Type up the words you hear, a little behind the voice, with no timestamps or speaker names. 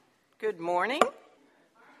Good morning.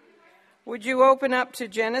 Would you open up to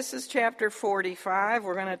Genesis chapter 45?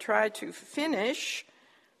 We're going to try to finish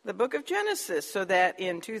the book of Genesis so that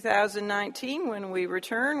in 2019, when we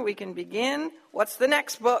return, we can begin. What's the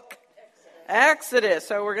next book? Exodus.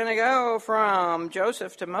 So we're going to go from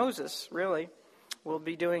Joseph to Moses, really. We'll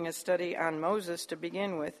be doing a study on Moses to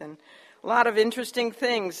begin with. And a lot of interesting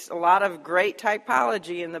things, a lot of great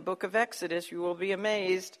typology in the book of Exodus. You will be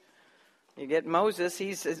amazed. You get Moses,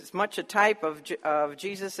 he's as much a type of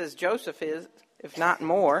Jesus as Joseph is, if not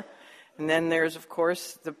more. And then there's, of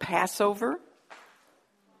course, the Passover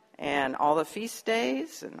and all the feast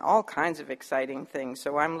days and all kinds of exciting things.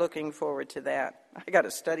 So I'm looking forward to that. I got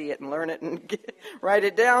to study it and learn it and write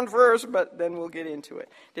it down first, but then we'll get into it.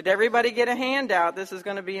 Did everybody get a handout? This is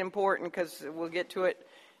going to be important because we'll get to it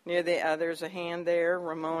near the, there's a hand there,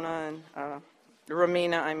 Ramona and,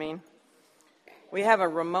 Ramina, I mean. We have a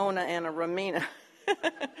Ramona and a Ramina.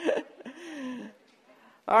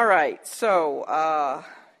 All right, so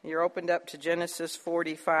you're opened up to Genesis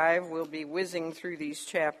 45. We'll be whizzing through these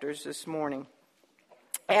chapters this morning.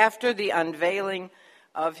 After the unveiling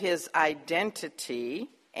of his identity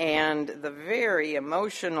and the very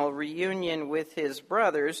emotional reunion with his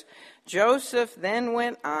brothers, Joseph then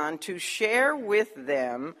went on to share with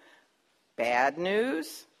them bad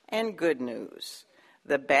news and good news.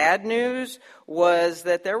 The bad news was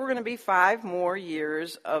that there were going to be 5 more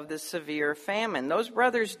years of the severe famine. Those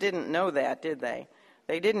brothers didn't know that, did they?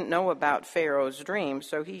 They didn't know about Pharaoh's dream,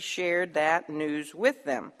 so he shared that news with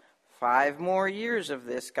them. 5 more years of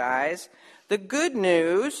this, guys. The good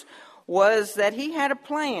news was that he had a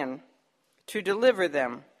plan to deliver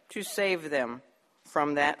them, to save them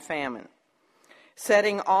from that famine.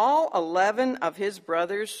 Setting all 11 of his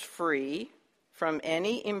brothers free from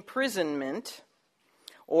any imprisonment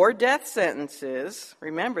or death sentences.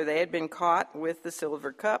 Remember, they had been caught with the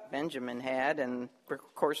silver cup Benjamin had, and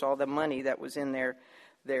of course all the money that was in their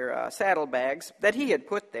saddlebags that he had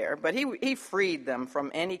put there. But he freed them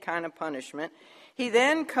from any kind of punishment. He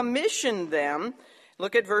then commissioned them,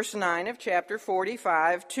 look at verse 9 of chapter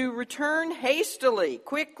 45, to return hastily,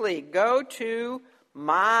 quickly, go to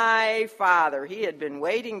my father. He had been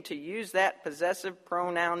waiting to use that possessive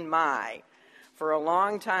pronoun my for a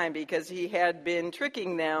long time because he had been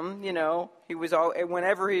tricking them. You know, he was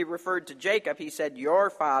whenever he referred to Jacob, he said, your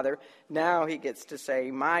father. Now he gets to say,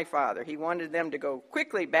 my father. He wanted them to go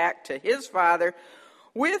quickly back to his father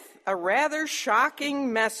with a rather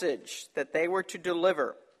shocking message that they were to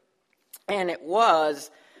deliver. And it was,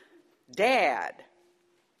 Dad,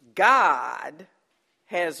 God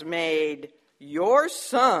has made your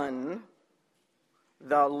son,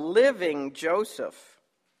 the living Joseph,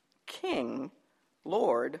 king,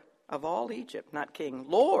 Lord of all Egypt. Not king,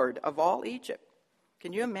 Lord of all Egypt.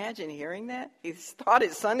 Can you imagine hearing that? He's thought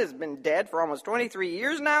his son has been dead for almost 23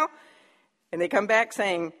 years now. And they come back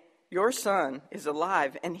saying, your son is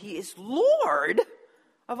alive and he is Lord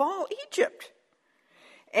of all Egypt.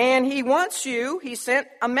 And he sent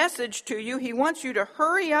a message to you. He wants you to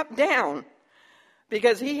hurry up down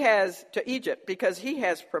to Egypt because he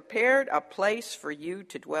has prepared a place for you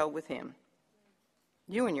to dwell with him.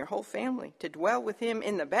 You and your whole family, to dwell with him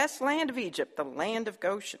in the best land of Egypt, the land of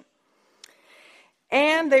Goshen.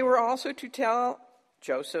 And they were also to tell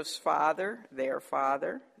Joseph's father, their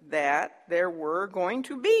father, that there were going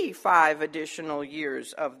to be 5 additional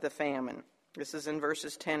years of the famine. This is in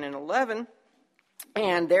verses 10 and 11.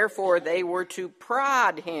 And therefore they were to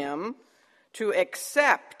prod him to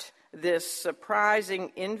accept this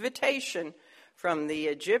surprising invitation from the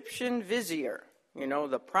Egyptian vizier,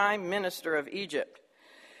 the prime minister of Egypt.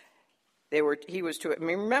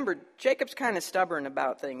 Remember, Jacob's kind of stubborn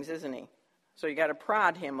about things, isn't he? So you got to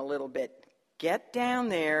prod him a little bit. Get down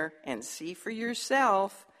there and see for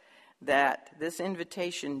yourself that this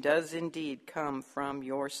invitation does indeed come from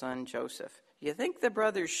your son Joseph. You think the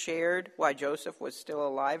brothers shared why Joseph was still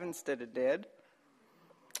alive instead of dead?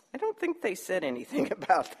 I don't think they said anything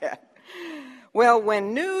about that. Well,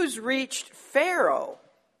 when news reached Pharaoh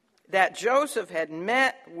that Joseph had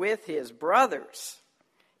met with his brothers,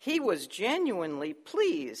 he was genuinely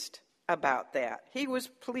pleased about that. He was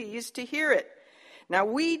pleased to hear it. Now,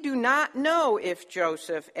 we do not know if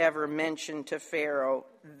Joseph ever mentioned to Pharaoh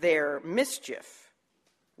their mischief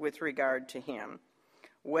with regard to him.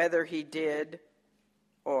 Whether he did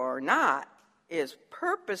or not is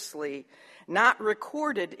purposely not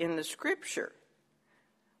recorded in the scripture.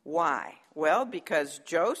 Why? Well, because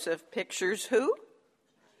Joseph pictures who?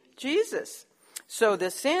 Jesus. So the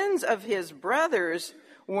sins of his brothers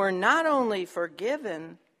were not only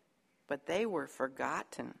forgiven, but they were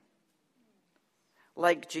forgotten.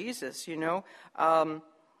 Like Jesus,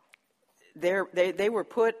 they were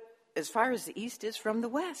put as far as the east is from the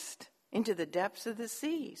west, into the depths of the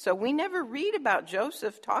sea. So we never read about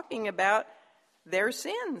Joseph talking about their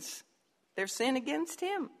sins, their sin against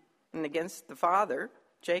him and against the father,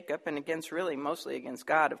 Jacob, and mostly against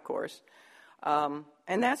God, of course. And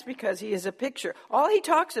that's because he is a picture. All he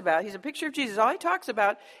talks about, he's a picture of Jesus. All he talks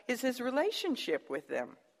about is his relationship with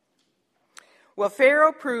them. Well,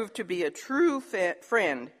 Pharaoh proved to be a true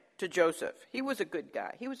friend to Joseph. He was a good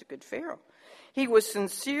guy. He was a good Pharaoh. He was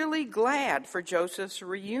sincerely glad for Joseph's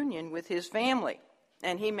reunion with his family.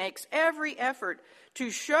 And he makes every effort to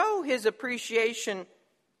show his appreciation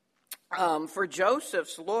for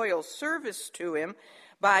Joseph's loyal service to him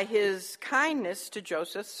by his kindness to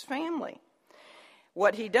Joseph's family.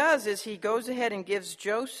 What he does is he goes ahead and gives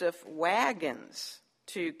Joseph wagons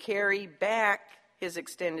to carry back his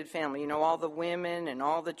extended family. All the women and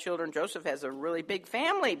all the children. Joseph has a really big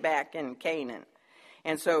family back in Canaan.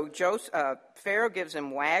 And so Pharaoh gives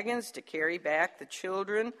him wagons to carry back the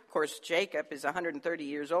children. Of course, Jacob is 130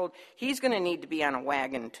 years old. He's going to need to be on a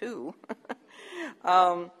wagon too.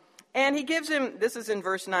 And he gives him, this is in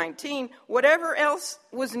verse 19, whatever else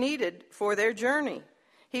was needed for their journey.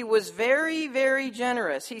 He was very, very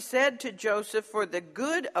generous. He said to Joseph, for the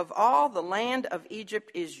good of all the land of Egypt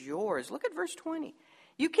is yours. Look at verse 20.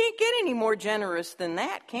 You can't get any more generous than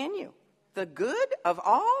that, can you? The good of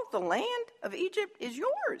all the land of Egypt is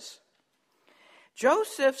yours.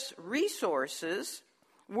 Joseph's resources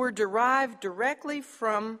were derived directly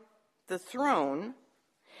from the throne,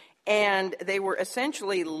 and they were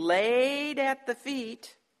essentially laid at the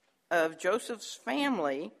feet of Joseph's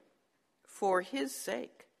family for his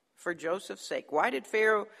sake, for Joseph's sake. Why did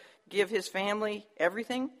Pharaoh give his family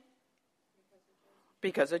everything?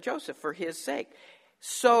 Because of Joseph, for his sake.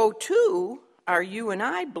 So too are you and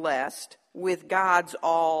I blessed with God's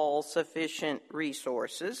all-sufficient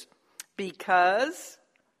resources because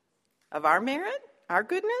of our merit, our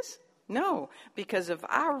goodness? No, because of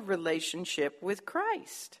our relationship with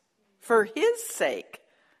Christ. For his sake,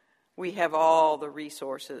 we have all the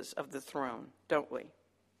resources of the throne, don't we?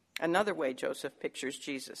 Another way Joseph pictures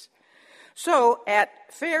Jesus. So at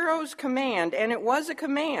Pharaoh's command, and it was a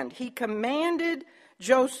command, he commanded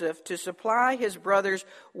Joseph to supply his brothers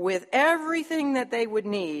with everything that they would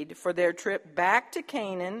need for their trip back to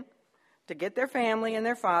Canaan to get their family and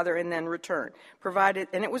their father and then return. Provided,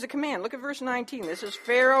 and it was a command. Look at verse 19. This is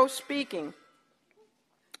Pharaoh speaking.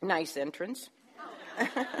 Nice entrance.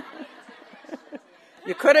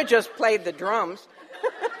 You could have just played the drums.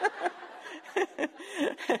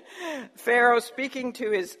 Pharaoh speaking to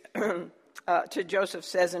his to Joseph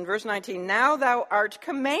says in verse 19, now thou art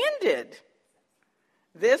commanded.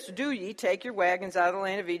 This do ye, take your wagons out of the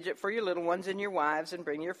land of Egypt for your little ones and your wives, and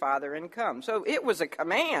bring your father and come. So it was a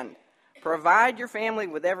command. Provide your family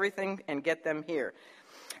with everything and get them here.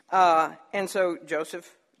 And so Joseph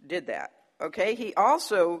did that. Okay, he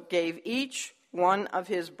also gave each one of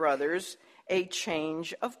his brothers a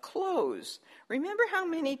change of clothes. Remember how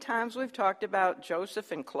many times we've talked about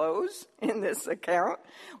Joseph and clothes in this account?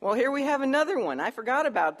 Well, here we have another one. I forgot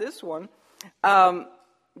about this one.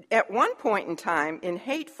 At one point in time, in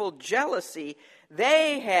hateful jealousy,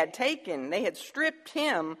 they had stripped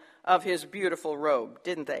him of his beautiful robe,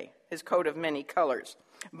 didn't they? His coat of many colors.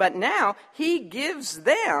 But now he gives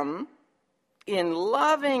them, in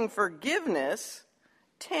loving forgiveness,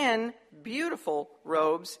 10 beautiful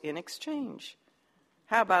robes in exchange.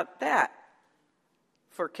 How about that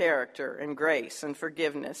for character and grace and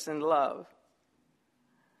forgiveness and love?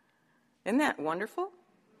 Isn't that wonderful?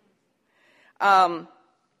 And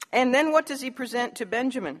then what does he present to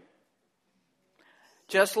Benjamin?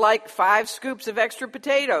 Just like 5 scoops of extra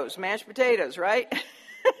potatoes, mashed potatoes, right?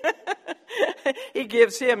 He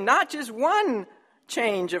gives him not just one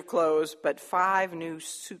change of clothes, but 5 new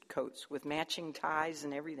suit coats with matching ties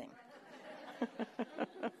and everything.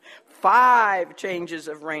 5 changes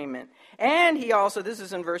of raiment. And he also, this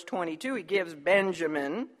is in verse 22, he gives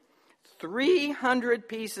Benjamin 300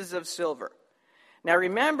 pieces of silver. Now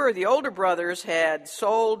remember, the older brothers had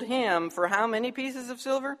sold him for how many pieces of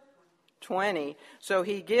silver? 20. So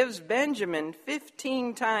he gives Benjamin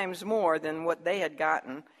 15 times more than what they had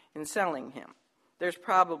gotten in selling him. There's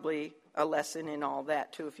probably a lesson in all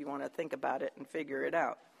that, too, if you want to think about it and figure it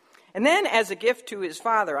out. And then as a gift to his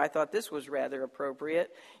father, I thought this was rather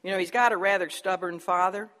appropriate. He's got a rather stubborn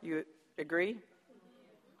father. You agree?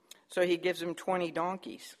 So he gives him 20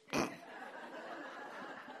 donkeys.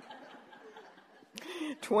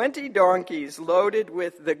 20 donkeys loaded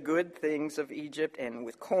with the good things of Egypt and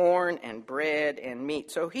with corn and bread and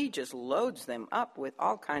meat. So he just loads them up with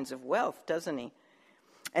all kinds of wealth, doesn't he?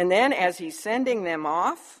 And then as he's sending them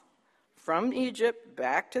off from Egypt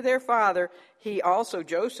back to their father, he also,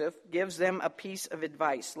 Joseph, gives them a piece of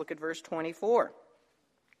advice. Look at verse 24.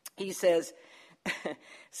 He says,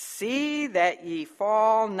 see that ye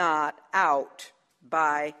fall not out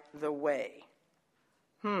by the way.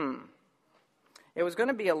 It was going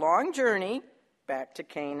to be a long journey back to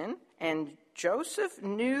Canaan, and Joseph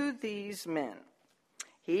knew these men.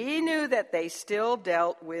 He knew that they still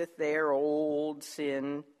dealt with their old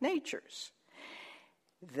sin natures.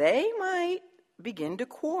 They might begin to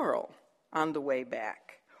quarrel on the way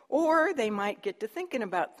back, or they might get to thinking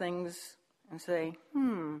about things and say,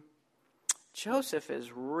 Joseph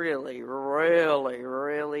is really, really,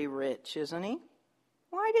 really rich, isn't he?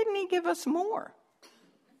 Why didn't he give us more?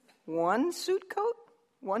 One suit coat?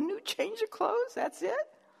 One new change of clothes? That's it?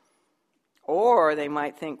 Or they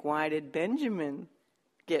might think, why did Benjamin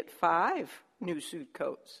get 5 new suit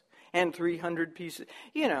coats and 300 pieces?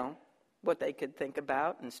 You know, what they could think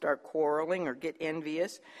about and start quarreling or get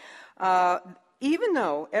envious. Even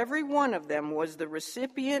though every one of them was the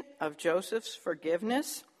recipient of Joseph's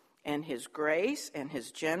forgiveness and his grace and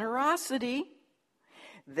his generosity,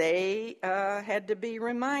 they had to be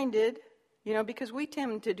reminded, because we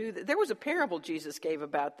tend to do that. There was a parable Jesus gave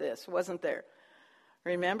about this, wasn't there?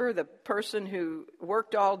 Remember the person who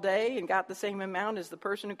worked all day and got the same amount as the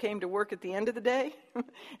person who came to work at the end of the day?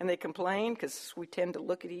 And they complained because we tend to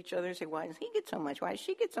look at each other and say, why does he get so much? Why does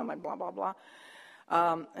she get so much? Blah, blah, blah.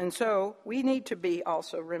 And so we need to be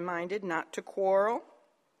also reminded not to quarrel.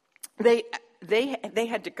 They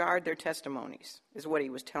had to guard their testimonies, is what he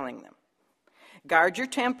was telling them. Guard your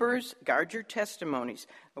tempers, guard your testimonies.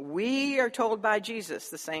 We are told by Jesus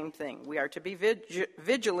the same thing. We are to be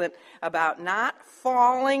vigilant about not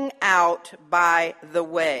falling out by the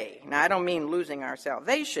way. Now, I don't mean losing our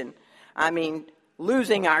salvation. I mean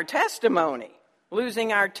losing our testimony,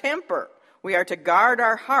 losing our temper. We are to guard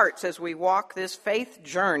our hearts as we walk this faith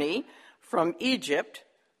journey from Egypt,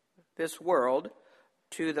 this world,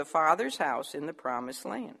 to the Father's house in the Promised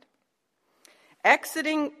Land.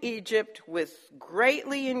 Exiting Egypt with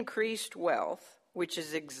greatly increased wealth, which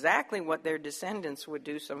is exactly what their descendants would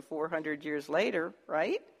do some 400 years later,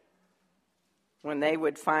 right? When they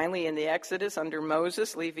would finally, in the Exodus under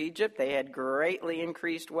Moses, leave Egypt, they had greatly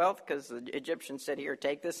increased wealth because the Egyptians said, here,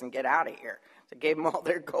 take this and get out of here. So gave them all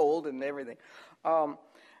their gold and everything.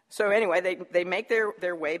 So anyway, they make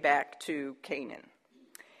their way back to Canaan.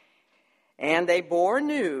 And they bore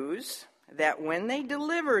news that when they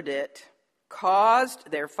delivered it,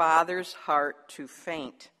 caused their father's heart to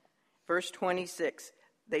faint. Verse 26,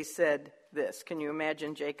 they said this. Can you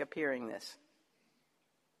imagine Jacob hearing this?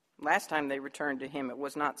 Last time they returned to him, it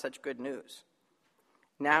was not such good news.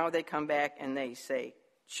 Now they come back and they say,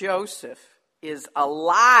 Joseph is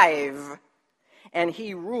alive, and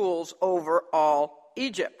he rules over all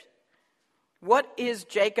Egypt. What is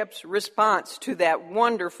Jacob's response to that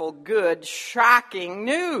wonderful, good, shocking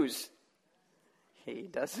news? He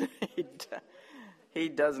does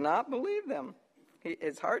not believe them.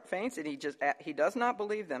 His heart faints, and he does not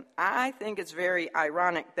believe them. I think it's very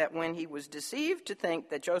ironic that when he was deceived to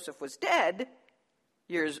think that Joseph was dead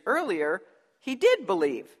years earlier, he did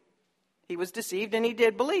believe. He was deceived and he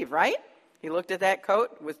did believe, right? He looked at that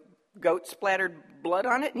coat with goat splattered blood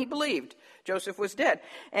on it and he believed Joseph was dead.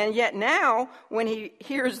 And yet now, when he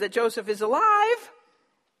hears that Joseph is alive,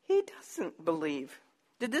 he doesn't believe.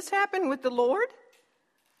 Did this happen with the Lord?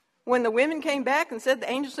 When the women came back and said, the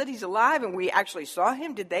angel said he's alive and we actually saw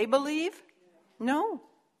him, did they believe? No,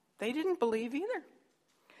 they didn't believe either.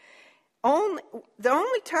 The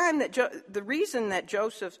only time that the reason that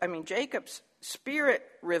Jacob's spirit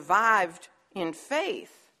revived in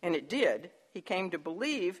faith, and it did, he came to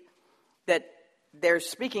believe that they're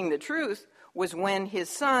speaking the truth, was when his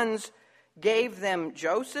sons gave them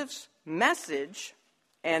Joseph's message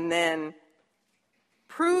and then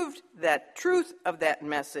proved that truth of that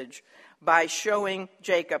message by showing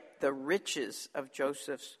Jacob the riches of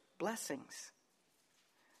Joseph's blessings.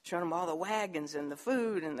 Showing him all the wagons and the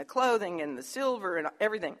food and the clothing and the silver and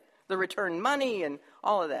everything, the returned money and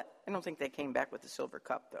all of that. I don't think they came back with the silver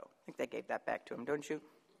cup, though. I think they gave that back to him, don't you?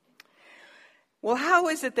 Well, how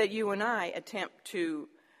is it that you and I attempt to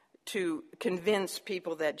convince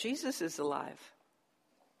people that Jesus is alive?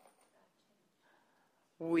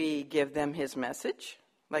 We give them his message,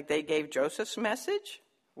 like they gave Joseph's message.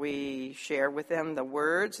 We share with them the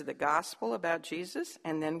words of the gospel about Jesus,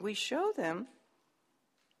 and then we show them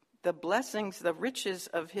the blessings, the riches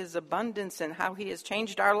of his abundance and how he has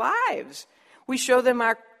changed our lives. We show them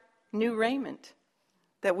our new raiment,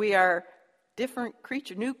 that we are different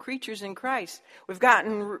creatures, new creatures in Christ. We've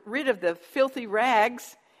gotten rid of the filthy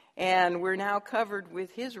rags, And we're now covered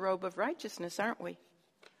with his robe of righteousness, aren't we?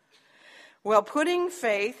 Well, putting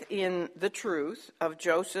faith in the truth of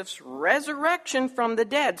Joseph's resurrection from the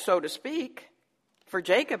dead, so to speak, for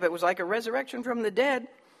Jacob it was like a resurrection from the dead.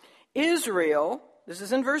 Israel, this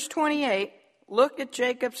is in verse 28, look at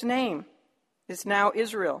Jacob's name. It's now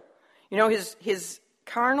Israel. You know, his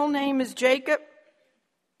carnal name is Jacob.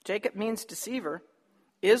 Jacob means deceiver.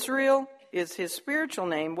 Israel is his spiritual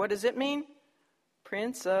name. What does it mean?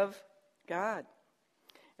 Prince of God.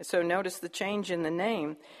 And so notice the change in the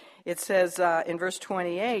name. It says in verse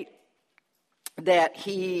 28 that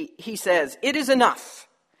he says, "It is enough.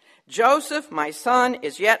 Joseph, my son,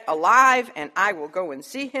 is yet alive, and I will go and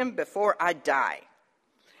see him before I die."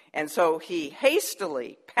 And so he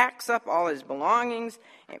hastily packs up all his belongings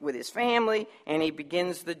with his family, and he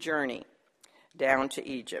begins the journey down to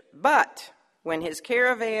Egypt. But when his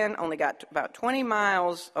caravan only got about 20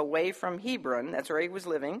 miles away from Hebron, that's where he was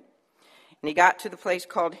living, and he got to the place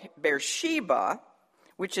called Beersheba,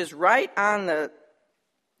 which is right on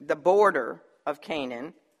the border of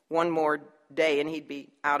Canaan. One more day and he'd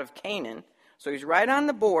be out of Canaan. So he's right on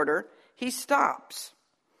the border. He stops.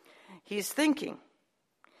 He's thinking.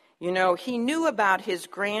 You know, he knew about his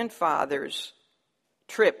grandfather's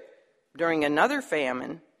trip during another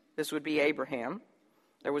famine. This would be Abraham.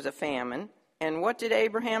 There was a famine. And what did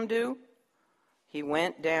Abraham do? He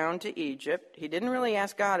went down to Egypt. He didn't really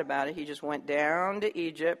ask God about it. He just went down to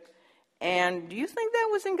Egypt. And do you think that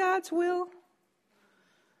was in God's will?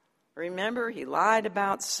 Remember, he lied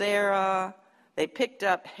about Sarah. They picked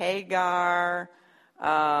up Hagar.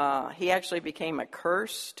 He actually became a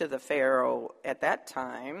curse to the Pharaoh at that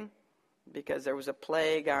time because there was a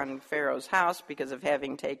plague on Pharaoh's house because of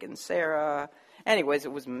having taken Sarah. Anyways,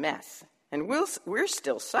 it was a mess. And we're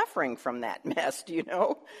still suffering from that mess, do you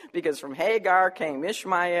know? Because from Hagar came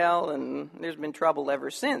Ishmael, and there's been trouble ever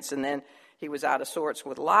since. And then he was out of sorts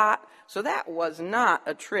with Lot. So that was not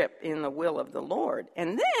a trip in the will of the Lord.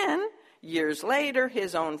 And then, years later,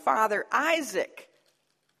 his own father, Isaac,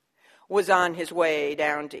 was on his way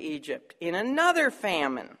down to Egypt in another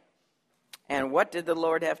famine. And what did the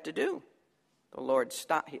Lord have to do? The Lord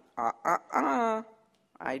stopped. I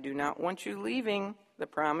do not want you leaving the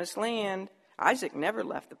promised land. Isaac never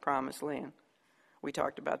left the promised land. We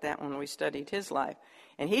talked about that when we studied his life.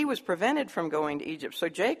 And he was prevented from going to Egypt. So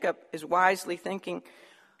Jacob is wisely thinking,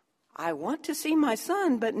 I want to see my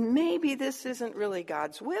son, but maybe this isn't really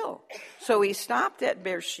God's will. So he stopped at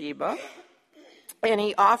Beersheba, and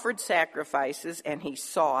he offered sacrifices, and he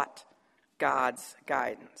sought God's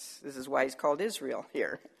guidance. This is why he's called Israel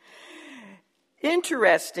here.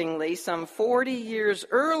 Interestingly, some 40 years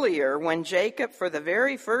earlier, when Jacob for the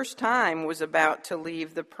very first time was about to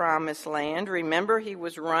leave the promised land, remember he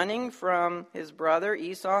was running from his brother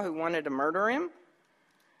Esau who wanted to murder him?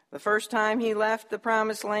 The first time he left the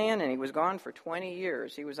promised land, and he was gone for 20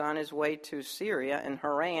 years. He was on his way to Syria and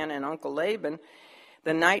Haran and Uncle Laban.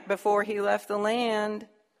 The night before he left the land,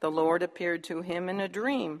 the Lord appeared to him in a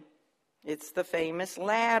dream. It's the famous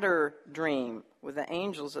ladder dream with the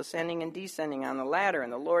angels ascending and descending on the ladder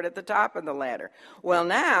and the Lord at the top of the ladder. Well,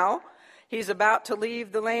 now he's about to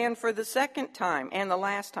leave the land for the second time and the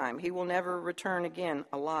last time. He will never return again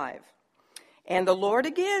alive. And the Lord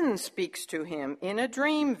again speaks to him in a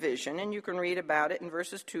dream vision, and you can read about it in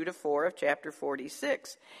verses 2 to 4 of chapter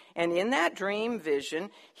 46. And in that dream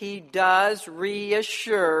vision, he does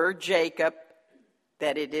reassure Jacob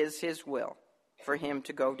that it is his will for him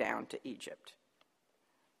to go down to Egypt.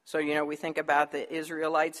 So, we think about the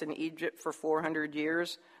Israelites in Egypt for 400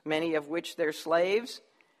 years, many of which they're slaves.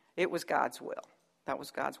 It was God's will. That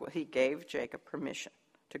was God's will. He gave Jacob permission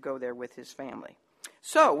to go there with his family.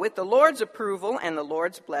 So, with the Lord's approval and the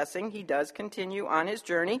Lord's blessing, he does continue on his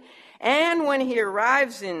journey. And when he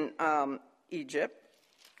arrives in Egypt,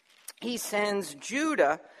 he sends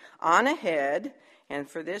Judah on ahead. And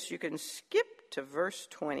for this, you can skip to verse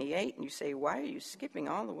 28. And you say, why are you skipping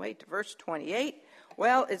all the way to verse 28?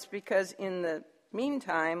 Well, it's because in the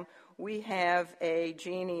meantime, we have a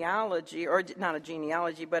genealogy, or not a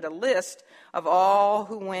genealogy, but a list of all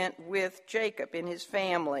who went with Jacob in his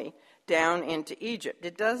family down into Egypt.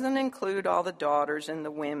 It doesn't include all the daughters and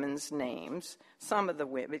the women's names.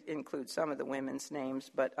 It includes some of the women's names,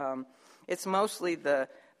 but it's mostly the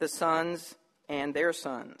sons and their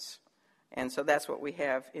sons. And so that's what we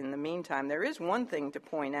have in the meantime. There is one thing to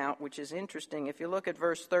point out, which is interesting. If you look at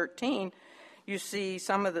verse 13, you see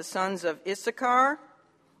some of the sons of Issachar,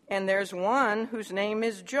 and there's one whose name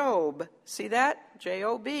is Job. See that?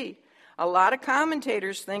 J-O-B. A lot of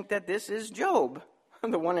commentators think that this is Job,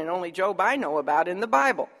 the one and only Job I know about in the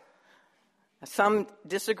Bible. Some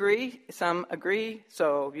disagree, some agree,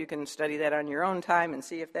 so you can study that on your own time and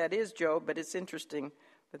see if that is Job, but it's interesting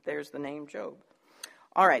that there's the name Job.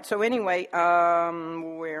 All right, so anyway,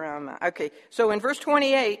 where am I? Okay, so in verse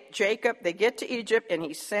 28, Jacob, they get to Egypt, and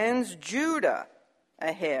he sends Judah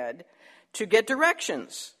ahead to get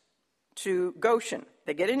directions to Goshen.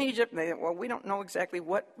 They get in Egypt, and they, well, we don't know exactly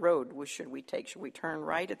what road should we take. Should we turn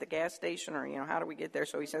right at the gas station, or, how do we get there?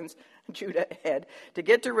 So he sends Judah ahead to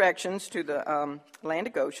get directions to the land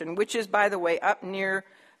of Goshen, which is, by the way, up near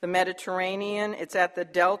the Mediterranean. It's at the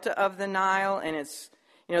delta of the Nile, and it's,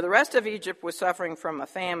 the rest of Egypt was suffering from a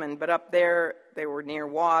famine, but up there they were near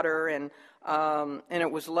water, and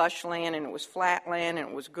it was lush land, and it was flat land, and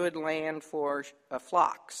it was good land for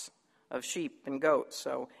flocks of sheep and goats.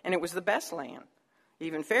 And it was the best land.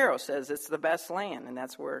 Even Pharaoh says it's the best land, and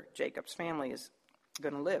that's where Jacob's family is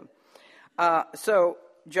going to live. So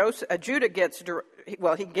Judah gets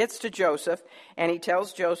to Joseph, and he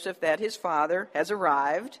tells Joseph that his father has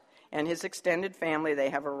arrived, and his extended family, they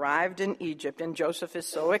have arrived in Egypt, and Joseph is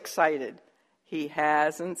so excited. He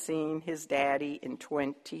hasn't seen his daddy in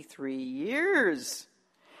 23 years.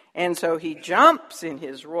 And so he jumps in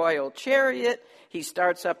his royal chariot, he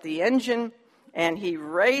starts up the engine, and he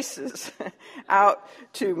races out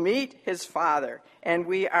to meet his father. And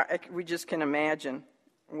we just can imagine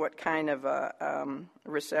what kind of a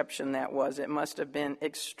reception that was. It must have been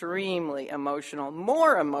extremely emotional,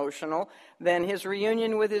 more emotional than his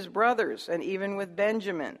reunion with his brothers and even with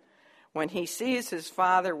Benjamin. When he sees his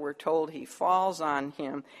father, we're told he falls on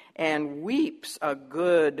him and weeps a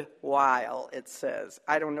good while, it says.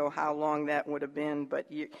 I don't know how long that would have been, but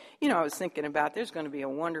I was thinking about there's going to be a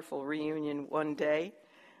wonderful reunion one day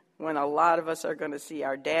when a lot of us are going to see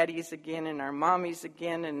our daddies again and our mommies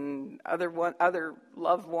again and other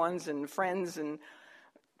loved ones and friends and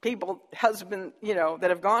people, husband, that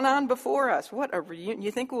have gone on before us. What a reunion.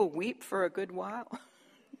 You think we'll weep for a good while?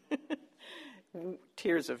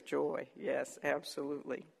 Tears of joy, yes,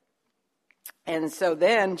 absolutely. And so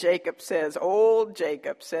then old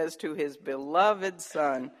Jacob says to his beloved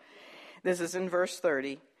son, this is in verse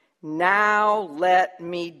 30, "Now let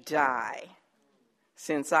me die,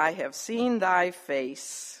 since I have seen thy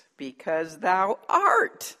face, because thou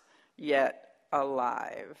art yet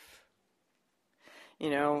alive."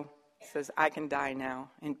 Says, I can die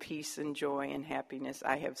now in peace and joy and happiness.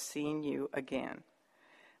 I have seen you again.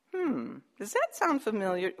 Does that sound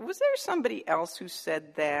familiar? Was there somebody else who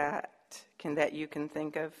said that? That you can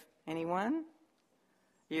think of? Anyone?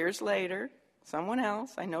 Years later, someone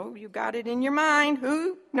else. I know you got it in your mind.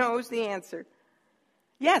 Who knows the answer?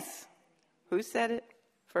 Yes. Who said it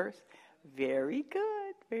first? Very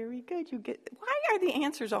good. Very good. Why are the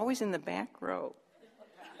answers always in the back row?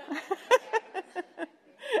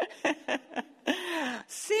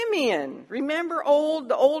 Simeon. Remember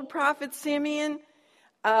the old prophet Simeon?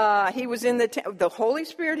 He was in the Holy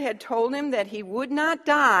Spirit had told him that he would not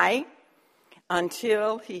die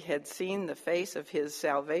until he had seen the face of his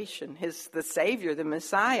salvation, the Savior, the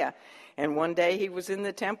Messiah. And one day he was in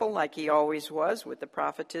the temple like he always was with the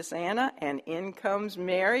prophetess Anna, and in comes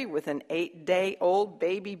Mary with an 8-day-old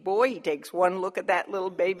baby boy. He takes one look at that little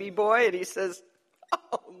baby boy and he says,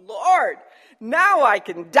 "Oh, Lord, now I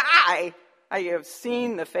can die. I have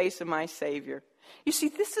seen the face of my Savior." You see,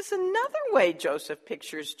 this is another way Joseph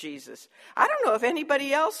pictures Jesus. I don't know if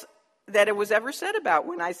anybody else that it was ever said about,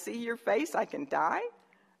 when I see your face, I can die.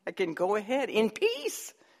 I can go ahead in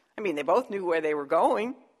peace. I mean, they both knew where they were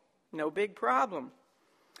going. No big problem.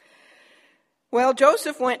 Well,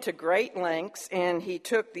 Joseph went to great lengths, and he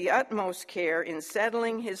took the utmost care in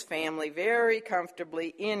settling his family very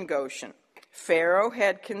comfortably in Goshen. Pharaoh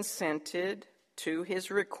had consented to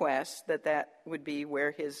his request that would be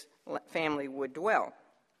where his family would dwell.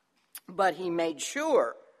 But he made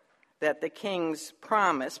sure that the king's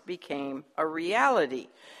promise became a reality.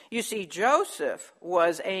 You see, Joseph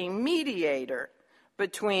was a mediator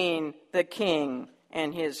between the king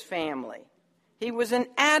and his family. He was an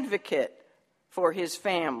advocate for his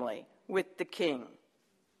family with the king,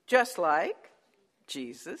 just like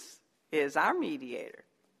Jesus is our mediator.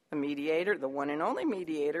 The mediator, the one and only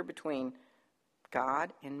mediator between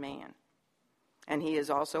God and man. And he is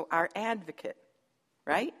also our advocate,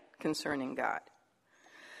 right, concerning God.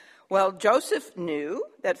 Well, Joseph knew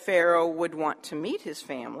that Pharaoh would want to meet his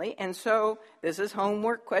family, and so this is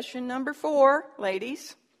homework question number 4,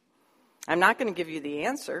 ladies. I'm not going to give you the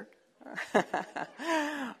answer,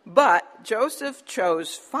 but Joseph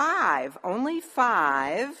chose only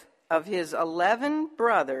 5 of his 11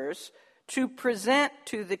 brothers to present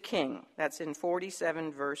to the king. That's in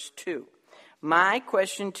 47 verse 2. My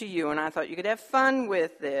question to you, and I thought you could have fun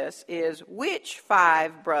with this, is which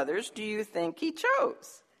 5 brothers do you think he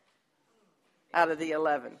chose out of the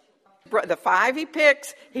 11? The 5 he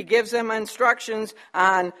picks, he gives them instructions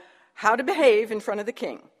on how to behave in front of the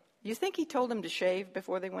king. You think he told them to shave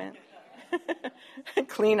before they went?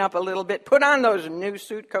 Clean up a little bit. Put on those new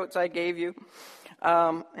suit coats I gave you.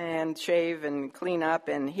 And shave and clean up.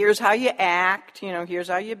 And here's how you act. Here's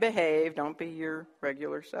how you behave. Don't be your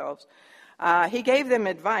regular selves. He gave them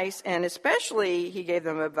advice, and especially he gave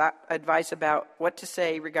them advice about what to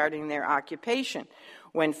say regarding their occupation.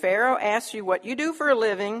 When Pharaoh asks you what you do for a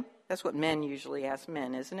living, that's what men usually ask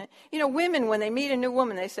men, isn't it? Women, when they meet a new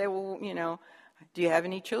woman, they say, well, do you have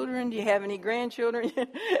any children? Do you have any grandchildren?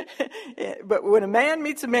 But when a man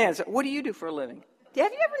meets a man, so, what do you do for a living?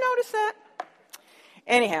 Have you ever noticed that?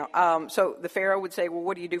 Anyhow, so the Pharaoh would say, well,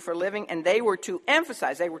 what do you do for a living? And they were to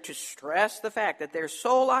emphasize, they were to stress the fact that their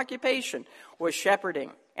sole occupation was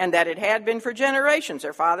shepherding, and that it had been for generations.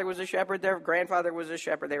 Their father was a shepherd, their grandfather was a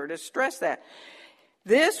shepherd. They were to stress that.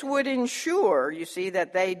 This would ensure, you see,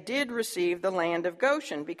 that they did receive the land of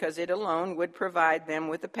Goshen, because it alone would provide them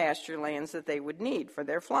with the pasture lands that they would need for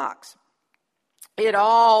their flocks. It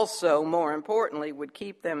also, more importantly, would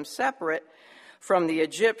keep them separate from the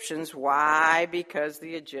Egyptians. Why? Because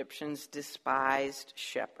the Egyptians despised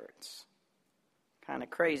shepherds. Kind of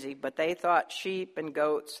crazy, but they thought sheep and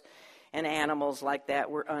goats and animals like that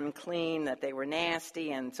were unclean, that they were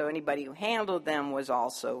nasty, and so anybody who handled them was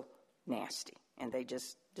also nasty, and they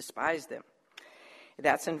just despised them.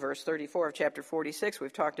 That's in verse 34 of chapter 46.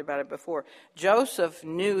 We've talked about it before. Joseph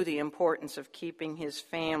knew the importance of keeping his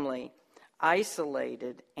family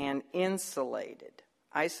isolated and insulated.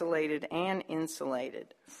 Isolated and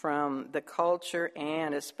insulated from the culture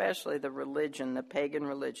and especially the religion, the pagan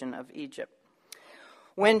religion of Egypt.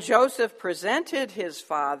 When Joseph presented his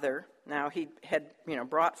father, now he had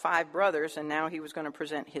brought 5 brothers, and now he was going to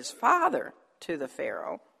present his father to the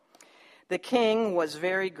Pharaoh. The king was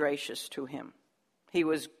very gracious to him. He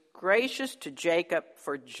was gracious to Jacob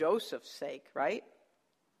for Joseph's sake, right?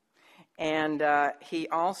 And he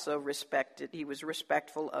also he was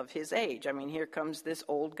respectful of his age. I mean, here comes this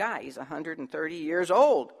old guy. He's 130 years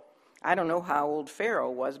old. I don't know how old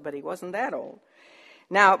Pharaoh was, but he wasn't that old.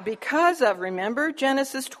 Now, because of, remember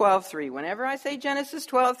Genesis 12:3. Whenever I say Genesis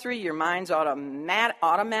 12:3, your minds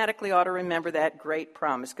automatically ought to remember that great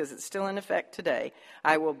promise, because it's still in effect today.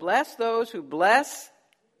 I will bless those who bless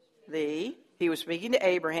thee. He was speaking to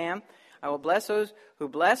Abraham. I will bless those who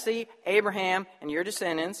bless thee, Abraham, and your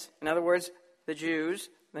descendants. In other words, the Jews,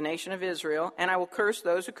 the nation of Israel. And I will curse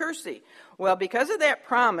those who curse thee. Well, because of that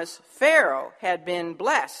promise, Pharaoh had been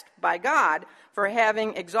blessed by God for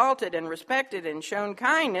having exalted and respected and shown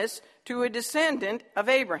kindness to a descendant of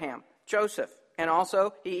Abraham, Joseph. And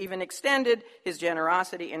also, he even extended his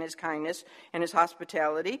generosity and his kindness and his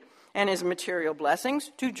hospitality and his material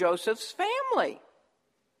blessings to Joseph's family.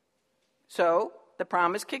 So, the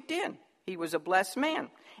promise kicked in. He was a blessed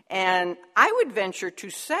man. And I would venture to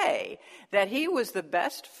say that he was the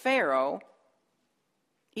best Pharaoh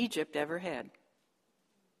Egypt ever had. It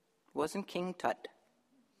wasn't King Tut.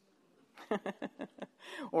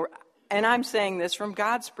 And I'm saying this from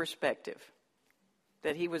God's perspective,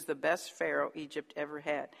 that he was the best Pharaoh Egypt ever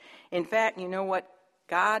had. In fact, you know what?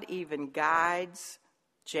 God even guides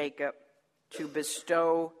Jacob to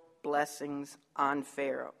bestow blessings on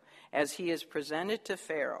Pharaoh. As he is presented to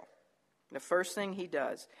Pharaoh, the first thing he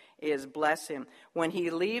does is bless him. When he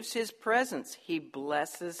leaves his presence, he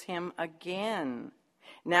blesses him again.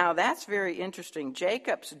 Now, that's very interesting.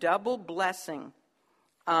 Jacob's double blessing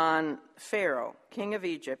on Pharaoh, king of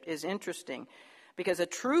Egypt, is interesting because a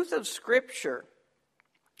truth of Scripture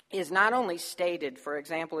is not only stated, for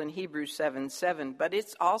example, in Hebrews 7:7, but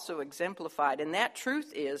it's also exemplified. And that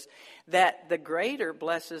truth is that the greater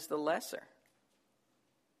blesses the lesser.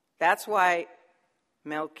 That's why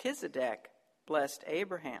Melchizedek blessed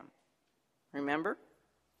Abraham. Remember?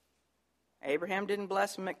 Abraham didn't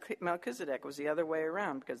bless Melchizedek. It was the other way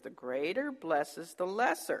around, because the greater blesses the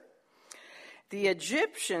lesser. The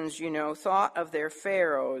Egyptians, thought of their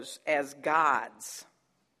pharaohs as gods.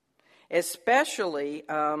 Especially,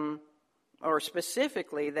 or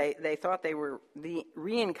specifically, they thought they were the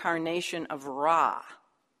reincarnation of Ra,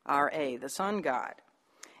 R-A, the sun god.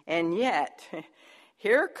 And yet,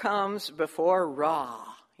 here comes before Ra,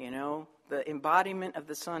 the embodiment of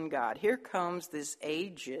the sun god. Here comes this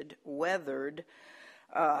aged, weathered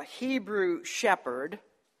Hebrew shepherd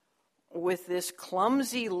with this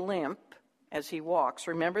clumsy limp as he walks.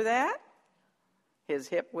 Remember that? His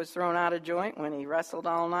hip was thrown out of joint when he wrestled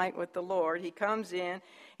all night with the Lord. He comes in,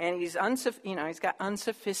 and he's got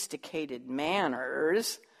unsophisticated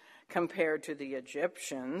manners compared to the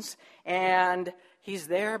Egyptians. And he's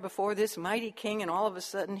there before this mighty king, and all of a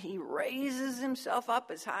sudden he raises himself up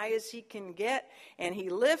as high as he can get, and he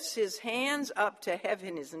lifts his hands up to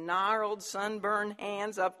heaven, his gnarled, sunburned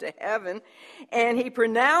hands up to heaven, and he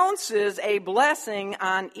pronounces a blessing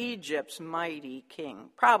on Egypt's mighty king,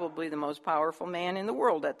 probably the most powerful man in the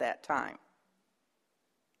world at that time.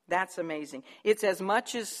 That's amazing. It's as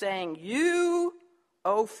much as saying, "You,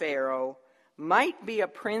 O Pharaoh, might be a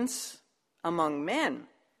prince among men,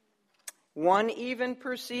 one even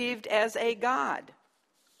perceived as a god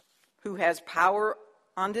who has power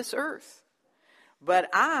on this earth. But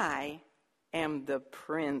I am the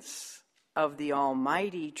prince of the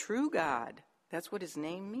almighty true God." That's what his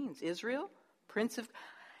name means. Israel, prince of.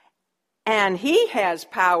 And he has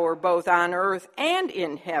power both on earth and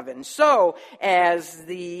in heaven. So, as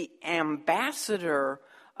the ambassador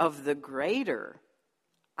of the greater,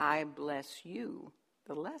 I bless you,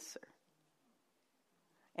 the lesser.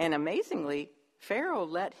 And amazingly, Pharaoh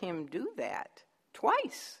let him do that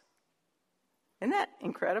twice. Isn't that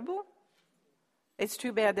incredible? It's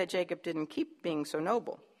too bad that Jacob didn't keep being so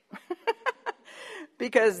noble.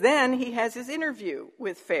 Because then he has his interview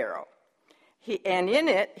with Pharaoh. And in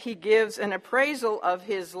it, he gives an appraisal of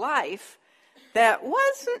his life that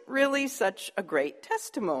wasn't really such a great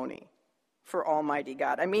testimony for Almighty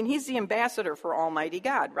God. I mean, he's the ambassador for Almighty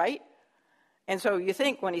God, right? And so you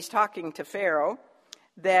think when he's talking to Pharaoh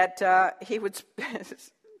that he would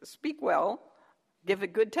speak well, give a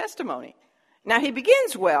good testimony. Now, he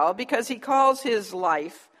begins well because he calls his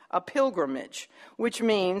life a pilgrimage, which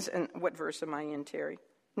means, and what verse am I in, Terry?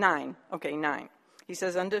 9. Okay, 9. He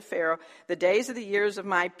says unto Pharaoh, "The days of the years of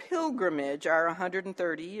my pilgrimage are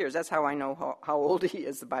 130 years. That's how I know how old he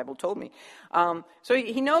is, the Bible told me. So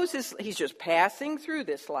he knows he's just passing through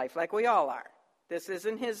this life like we all are. This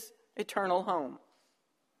isn't his eternal home.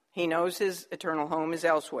 He knows his eternal home is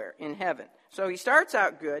elsewhere, in heaven. So he starts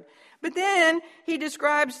out good, but then he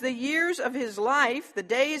describes the years of his life, the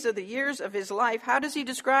days of the years of his life. How does he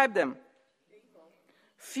describe them? Evil.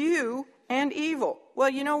 Few and evil. Well,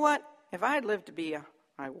 you know what? If I'd lived to be,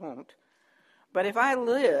 I won't, but if I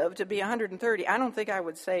lived to be 130, I don't think I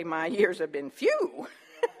would say my years have been few.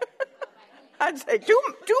 I'd say too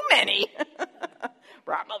many,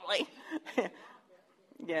 probably.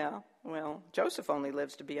 Yeah, well, Joseph only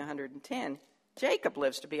lives to be 110. Jacob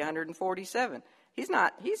lives to be 147.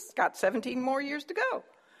 He's got 17 more years to go.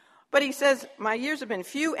 But he says, my years have been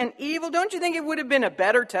few and evil. Don't you think it would have been a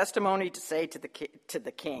better testimony to say to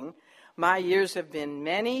the king, my years have been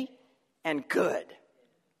many and good,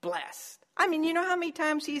 blessed? I mean, you know how many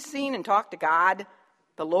times he's seen and talked to God,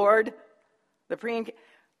 the Lord, the pre,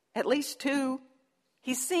 at least 2.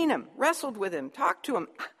 He's seen him, wrestled with him, talked to him.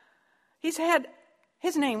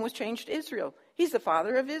 His name was changed to Israel. He's the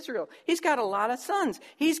father of Israel. He's got a lot of sons.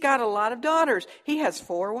 He's got a lot of daughters. He has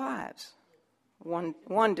 4 wives.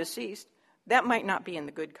 One deceased. That might not be in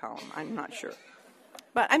the good column. I'm not sure.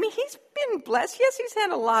 But, I mean, he's been blessed. Yes, he's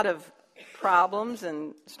had a lot of problems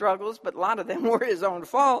and struggles, but a lot of them were his own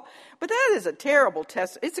fault. But that is a terrible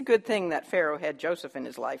test. It's a good thing that Pharaoh had Joseph in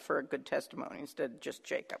his life for a good testimony instead of just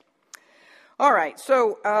Jacob. All right,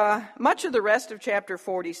 so much of the rest of chapter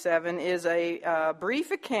 47 is a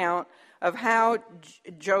brief account of how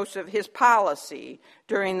Joseph, his policy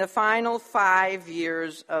during the final 5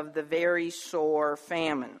 years of the very sore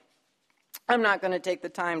famine. I'm not going to take the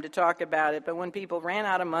time to talk about it, but when people ran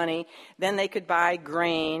out of money, then they could buy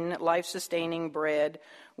grain, life-sustaining bread,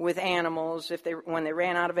 with animals. When they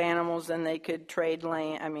ran out of animals, then they could trade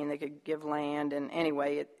land. I mean, they could give land. And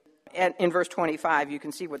anyway, in verse 25, you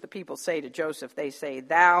can see what the people say to Joseph. They say,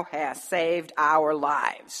 "Thou hast saved our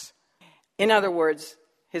lives." In other words,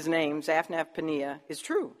 his name, Zaphnath-Paneah, is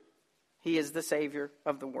true. He is the Savior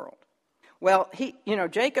of the world. Well,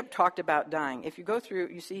 Jacob talked about dying. If you go through,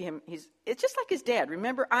 you see him, it's just like his dad.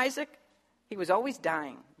 Remember Isaac? He was always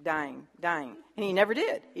dying. And he never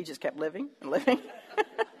did. He just kept living and living.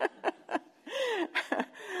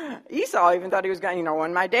 Esau even thought he was going,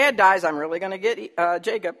 when my dad dies, I'm really going to get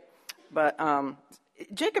Jacob. But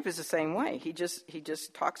Jacob is the same way. He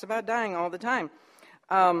just talks about dying all the time.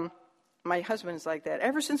 My husband is like that.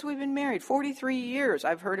 Ever since we've been married, 43 years,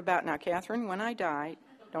 I've heard about, now, Catherine, when I die,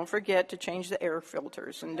 don't forget to change the air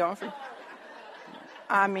filters. And don't forget.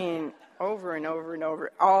 I mean, over and over and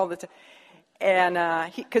over, all the time.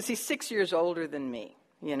 And because he's 6 years older than me,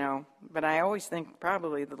 But I always think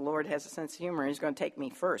probably the Lord has a sense of humor. He's going to take me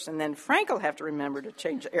first. And then Frank will have to remember to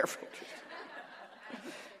change the air filters.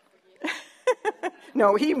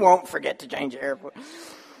 No, he won't forget to change the airport.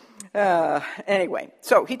 Anyway,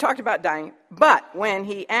 so he talked about dying, but when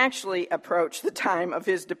he actually approached the time of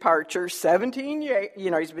his departure, 17 years,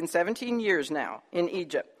 he's been 17 years now in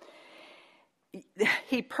Egypt,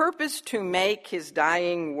 he purposed to make his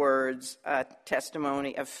dying words a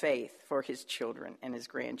testimony of faith for his children and his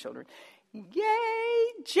grandchildren.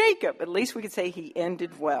 Yay, Jacob! At least we could say he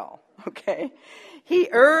ended well, okay? He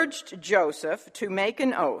urged Joseph to make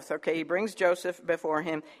an oath, okay? He brings Joseph before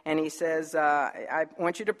him, and he says, I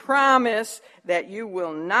want you to promise that you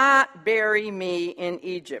will not bury me in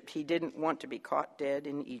Egypt. He didn't want to be caught dead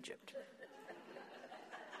in Egypt.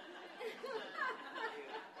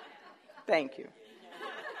 Thank you.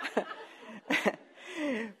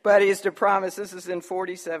 But he is to promise, this is in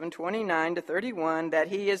 47:29-31, that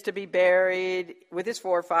he is to be buried with his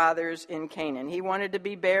forefathers in Canaan. He wanted to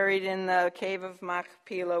be buried in the cave of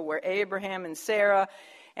Machpelah, where Abraham and Sarah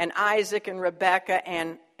and Isaac and Rebekah,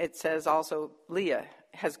 and it says also Leah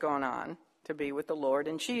has gone on to be with the Lord,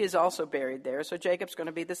 and she is also buried there. So Jacob's going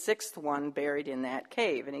to be the sixth one buried in that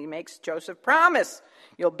cave. And he makes Joseph promise,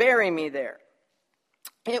 you'll bury me there.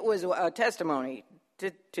 It was a testimony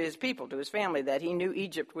to his people, to his family, that he knew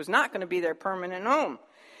Egypt was not going to be their permanent home,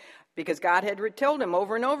 because God had told him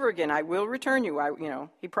over and over again, I will return you.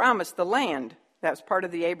 He promised the land. That was part of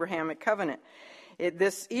the Abrahamic covenant.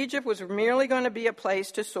 This Egypt was merely going to be a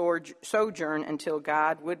place to sojourn until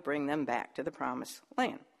God would bring them back to the promised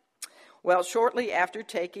land. Well, shortly after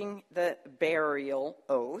taking the burial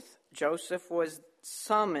oath, Joseph was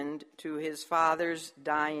summoned to his father's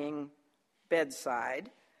dying bedside,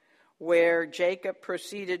 where Jacob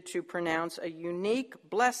proceeded to pronounce a unique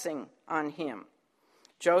blessing on him.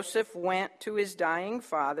 Joseph went to his dying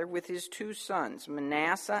father with his two sons,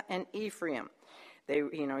 Manasseh and Ephraim.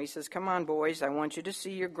 He says, come on, boys, I want you to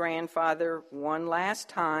see your grandfather one last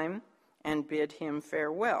time and bid him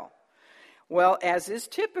farewell. Well, as is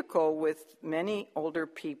typical with many older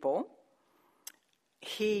people,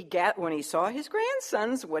 when he saw his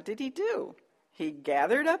grandsons, what did he do? He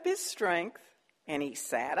gathered up his strength, and he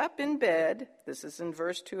sat up in bed. This is in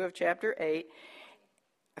verse 2 of chapter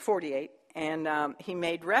 48. And he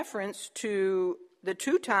made reference to the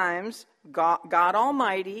two times God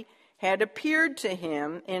Almighty had appeared to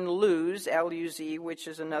him in Luz, L-U-Z, which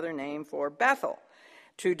is another name for Bethel,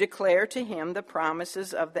 to declare to him the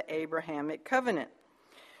promises of the Abrahamic covenant.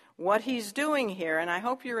 What he's doing here, and I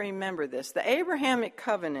hope you remember this, the Abrahamic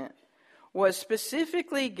covenant was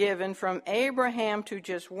specifically given from Abraham to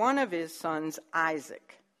just one of his sons,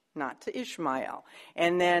 Isaac, not to Ishmael.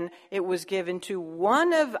 And then it was given to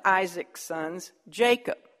one of Isaac's sons,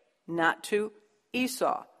 Jacob, not to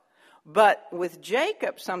Esau. But with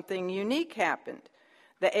Jacob, something unique happened.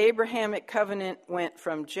 The Abrahamic covenant went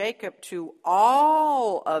from Jacob to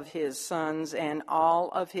all of his sons and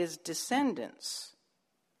all of his descendants.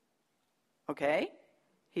 Okay?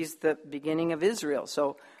 He's the beginning of Israel.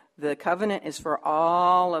 So the covenant is for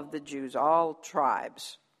all of the Jews, all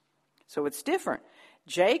tribes. So it's different.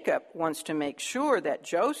 Jacob wants to make sure that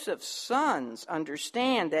Joseph's sons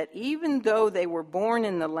understand that even though they were born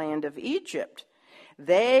in the land of Egypt,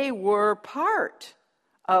 they were part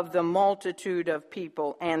of the multitude of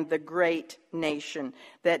people and the great nation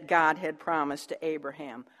that God had promised to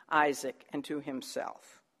Abraham, Isaac, and to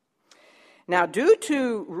himself. Now, due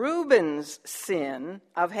to Reuben's sin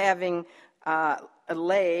of having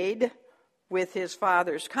laid with his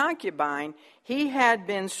father's concubine, he had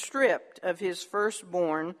been stripped of his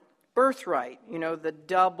firstborn birthright, the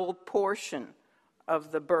double portion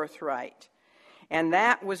of the birthright. And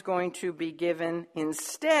that was going to be given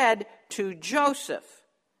instead to Joseph,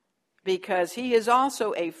 because he is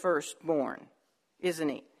also a firstborn, isn't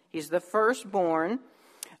he? He's the firstborn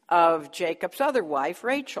of Jacob's other wife,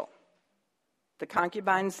 Rachel. The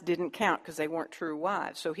concubines didn't count because they weren't true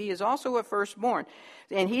wives. So he is also a firstborn.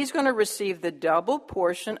 And he's going to receive the double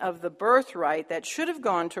portion of the birthright that should have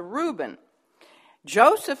gone to Reuben.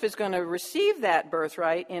 Joseph is going to receive that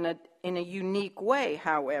birthright in a unique way,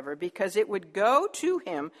 however, because it would go to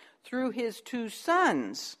him through his two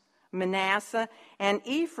sons, Manasseh and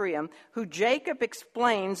Ephraim, who Jacob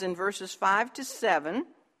explains in verses 5-7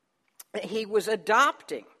 that he was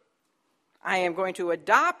adopting. I am going to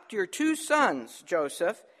adopt your two sons,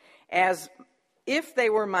 Joseph, as if they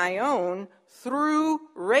were my own through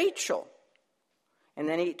Rachel. And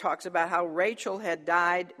then he talks about how Rachel had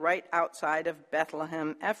died right outside of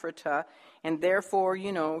Bethlehem, Ephratah, and therefore,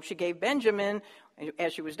 she gave Benjamin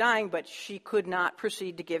as she was dying, but she could not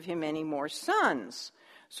proceed to give him any more sons.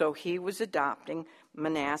 So he was adopting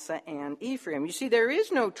Manasseh and Ephraim. You see, there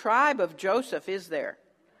is no tribe of Joseph, is there?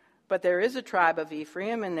 But there is a tribe of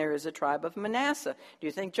Ephraim and there is a tribe of Manasseh. Do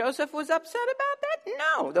you think Joseph was upset about that?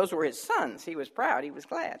 No, those were his sons. He was proud. He was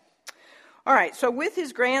glad. All right, so with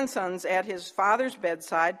his grandsons at his father's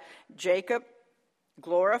bedside, Jacob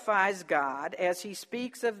glorifies God as he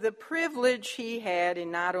speaks of the privilege he had in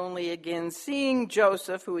not only again seeing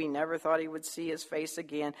Joseph, who he never thought he would see his face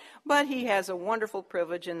again, but he has a wonderful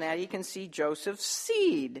privilege in that he can see Joseph's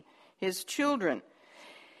seed, his children.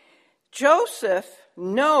 Joseph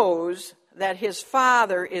knows that his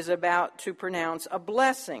father is about to pronounce a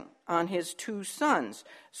blessing on his two sons.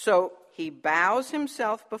 So he bows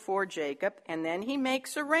himself before Jacob, and then he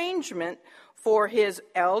makes arrangement for his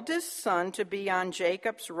eldest son to be on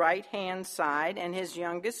Jacob's right-hand side and his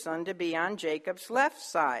youngest son to be on Jacob's left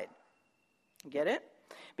side. Get it?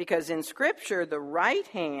 Because in Scripture, the right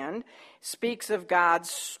hand speaks of God's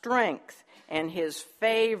strength and his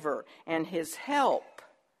favor and his help,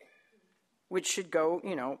 which should go,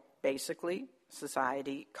 basically,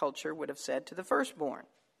 society, culture would have said to the firstborn.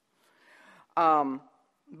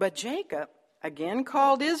 But Jacob, again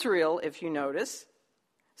called Israel, if you notice,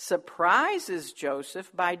 surprises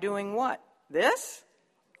Joseph by doing what? This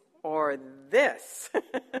or this?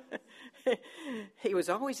 He was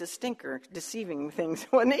always a stinker, deceiving things,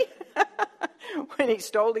 wasn't he? When he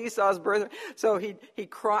stole Esau's birthright. So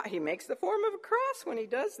he makes the form of a cross when he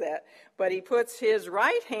does that. But he puts his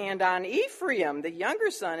right hand on Ephraim, the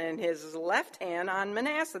younger son, and his left hand on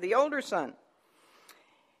Manasseh, the older son.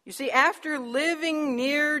 You see, after living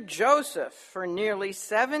near Joseph for nearly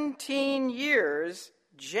 17 years,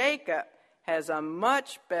 Jacob has a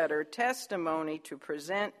much better testimony to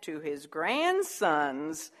present to his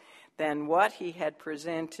grandsons than what he had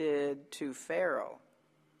presented to Pharaoh.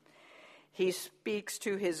 He speaks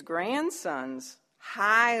to his grandsons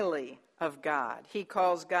highly of God. He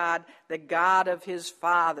calls God the God of his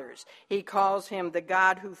fathers. He calls him the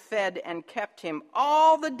God who fed and kept him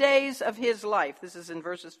all the days of his life. This is in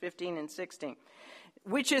verses 15 and 16,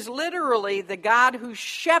 which is literally the God who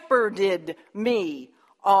shepherded me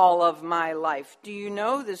all of my life. Do you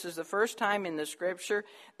know this is the first time in the Scripture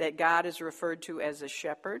that God is referred to as a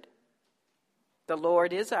shepherd? The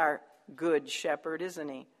Lord is our good shepherd, isn't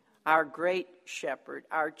he? Our great shepherd,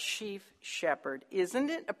 our chief shepherd.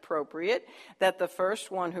 Isn't it appropriate that the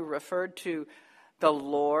first one who referred to the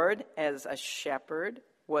Lord as a shepherd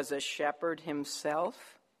was a shepherd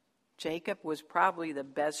himself? Jacob was probably the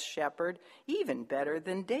best shepherd, even better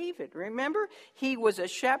than David. Remember, he was a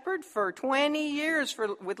shepherd for 20 years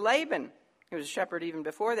with Laban. He was a shepherd even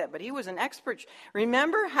before that, but he was an expert.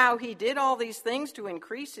 Remember how he did all these things to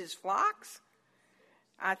increase his flocks?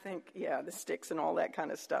 I think, the sticks and all that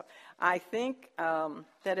kind of stuff. I think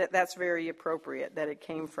that's very appropriate, that it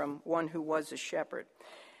came from one who was a shepherd.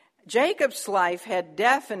 Jacob's life had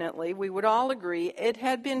definitely, we would all agree, it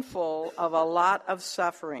had been full of a lot of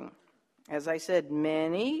suffering. As I said,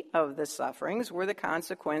 many of the sufferings were the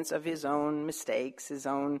consequence of his own mistakes, his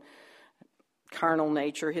own carnal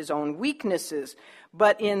nature, his own weaknesses.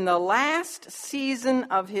 But in the last season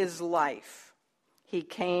of his life, he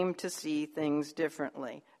came to see things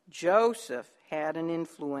differently. Joseph had an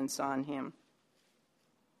influence on him.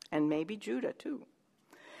 And maybe Judah too.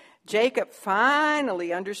 Jacob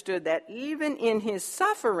finally understood that even in his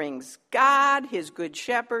sufferings, God, his good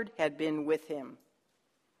shepherd, had been with him.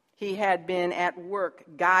 He had been at work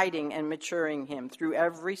guiding and maturing him through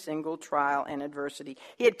every single trial and adversity.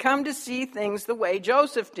 He had come to see things the way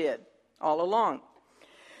Joseph did all along.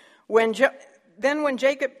 When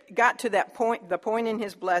Jacob got to that point, the point in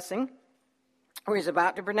his blessing, where he's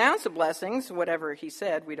about to pronounce the blessings, whatever he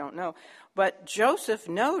said, we don't know. But Joseph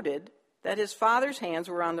noted that his father's hands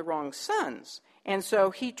were on the wrong sons. And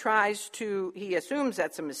so he assumes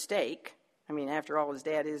that's a mistake. I mean, after all, his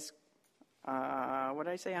dad is,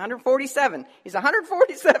 147. He's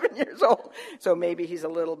 147 years old. So maybe he's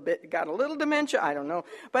got a little dementia, I don't know.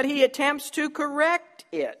 But he attempts to correct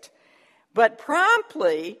it. But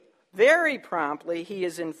very promptly, he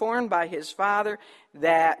is informed by his father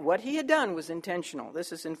that what he had done was intentional.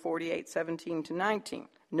 This is in 48:17-19.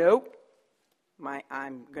 Nope.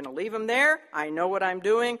 I'm going to leave him there. I know what I'm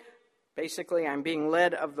doing. Basically, I'm being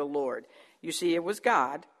led of the Lord. You see, it was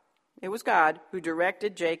God. It was God who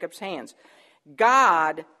directed Jacob's hands.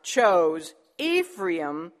 God chose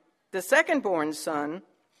Ephraim, the second-born son,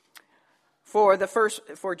 for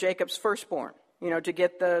Jacob's firstborn. To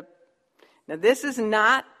get the. Now, this is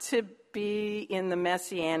not to be in the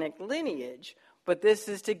messianic lineage, but this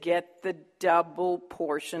is to get the double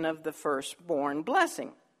portion of the firstborn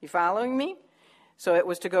blessing. You following me? So it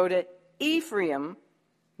was to go to Ephraim,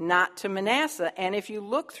 not to Manasseh. And if you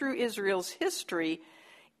look through Israel's history,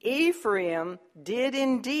 Ephraim did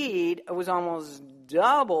indeed, it was almost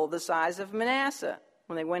double the size of Manasseh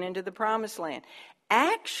when they went into the promised land.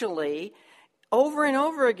 Actually, over and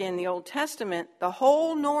over again in the Old Testament, the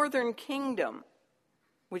whole northern kingdom,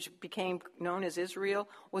 which became known as Israel,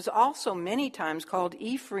 was also many times called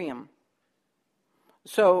Ephraim.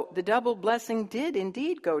 So the double blessing did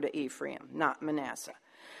indeed go to Ephraim, not Manasseh.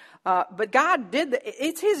 But God did,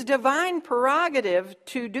 it's his divine prerogative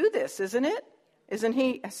to do this, isn't it? Isn't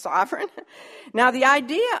he sovereign? Now, the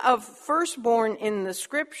idea of firstborn in the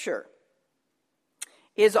scripture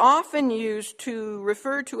is often used to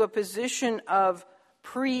refer to a position of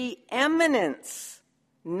preeminence,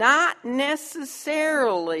 not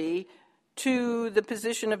necessarily to the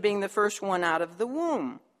position of being the first one out of the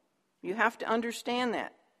womb. You have to understand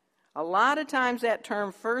that. A lot of times that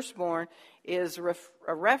term firstborn is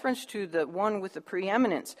a reference to the one with the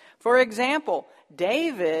preeminence. For example,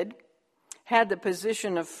 David had the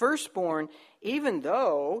position of firstborn even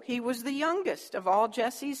though he was the youngest of all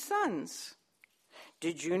Jesse's sons.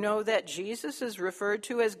 Did you know that Jesus is referred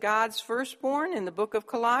to as God's firstborn in the book of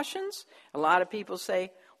Colossians? A lot of people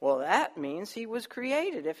say, well, that means he was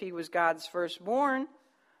created if he was God's firstborn.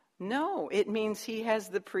 No, it means he has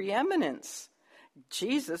the preeminence.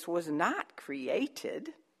 Jesus was not created.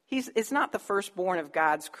 It's not the firstborn of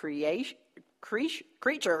God's creatures.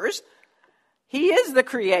 He is the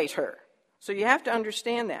creator. So you have to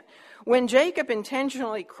understand that. When Jacob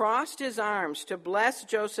intentionally crossed his arms to bless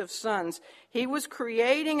Joseph's sons, he was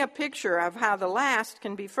creating a picture of how the last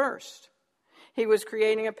can be first. He was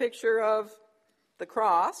creating a picture of the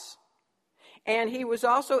cross, and he was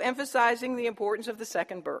also emphasizing the importance of the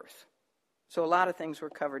second birth. So a lot of things were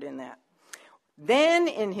covered in that. Then,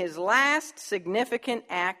 in his last significant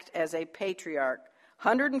act as a patriarch,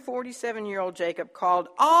 147-year-old Jacob called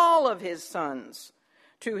all of his sons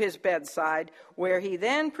to his bedside, where he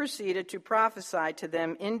then proceeded to prophesy to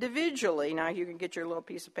them individually. Now, you can get your little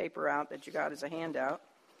piece of paper out that you got as a handout,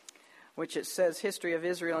 which it says History of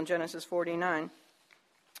Israel in Genesis 49.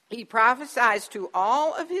 He prophesies to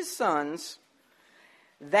all of his sons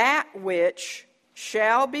that which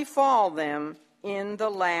shall befall them in the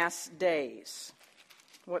last days.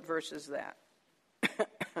 What verse is that?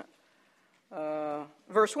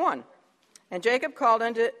 Verse 1. And Jacob called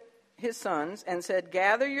unto his sons and said,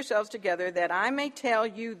 gather yourselves together that I may tell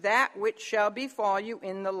you that which shall befall you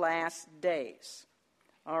in the last days.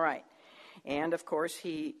 All right. And, of course,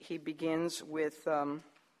 he begins with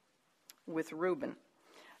Reuben.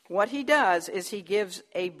 What he does is he gives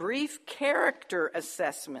a brief character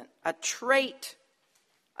assessment, a trait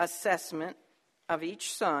assessment of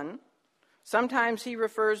each son. Sometimes he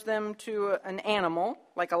refers them to an animal,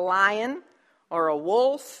 like a lion or a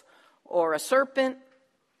wolf or a serpent.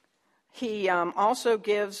 He also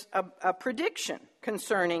gives a prediction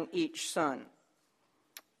concerning each son.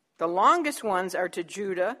 The longest ones are to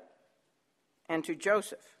Judah and to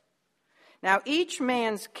Joseph. Now, each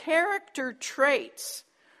man's character traits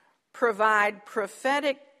provide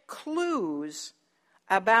prophetic clues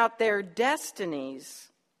about their destinies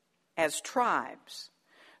as tribes.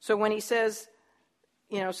 So when he says,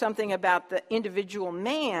 something about the individual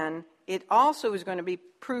man, it also is going to be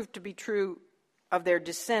proved to be true of their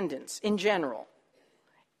descendants in general,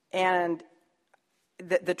 and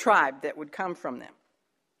the tribe that would come from them.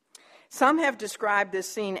 Some have described this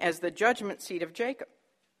scene as the judgment seat of Jacob,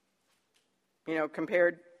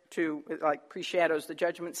 compared to, like, pre-shadows the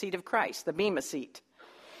judgment seat of Christ, the Bema seat,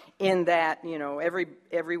 in that,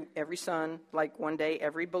 every son, like one day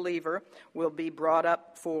every believer, will be brought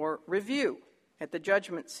up for review at the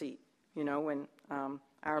judgment seat, when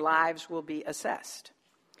our lives will be assessed.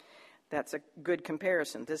 That's a good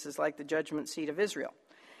comparison. This is like the judgment seat of Israel.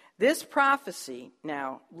 This prophecy,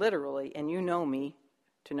 now, literally, and you know me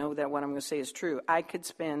to know that what I'm going to say is true, I could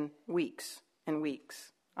spend weeks and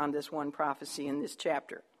weeks on this one prophecy in this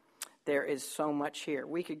chapter. There is so much here.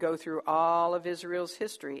 We could go through all of Israel's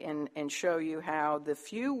history and show you how the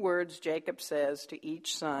few words Jacob says to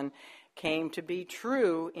each son came to be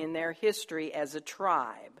true in their history as a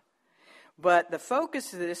tribe. But the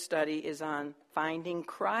focus of this study is on finding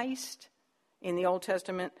Christ in the Old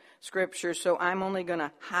Testament scripture, so I'm only going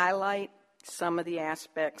to highlight some of the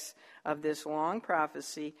aspects of this long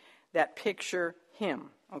prophecy that picture him,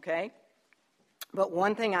 okay? But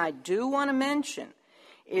one thing I do want to mention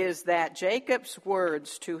is that Jacob's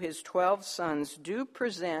words to his 12 sons do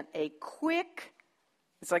present a quick,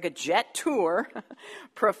 it's like a jet tour,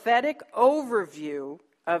 prophetic overview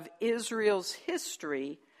of Israel's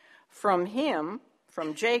history from him,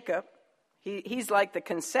 from Jacob. He's like the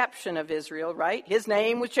conception of Israel, right? His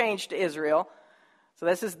name was changed to Israel. So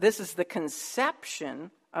this is the conception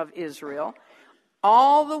of Israel,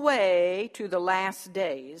 all the way to the last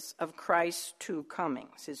days of Christ's two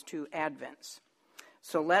comings, his two advents.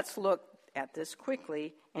 So let's look at this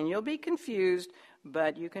quickly, and you'll be confused,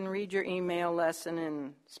 but you can read your email lesson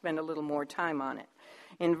and spend a little more time on it.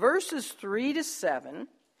 In verses 3 to 7,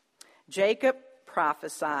 Jacob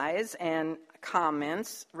prophesies and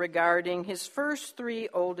comments regarding his first three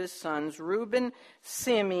oldest sons, Reuben,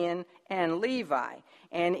 Simeon, and Levi.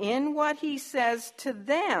 And in what he says to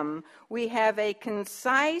them, we have a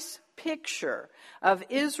concise picture of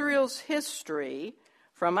Israel's history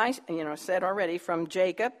from, said already, from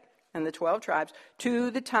Jacob and the 12 tribes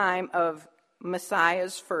to the time of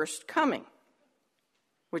Messiah's first coming,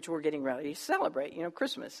 which we're getting ready to celebrate,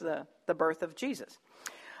 Christmas, the birth of Jesus.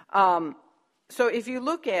 So if you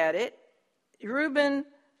look at it, Reuben,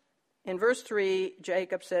 in verse 3,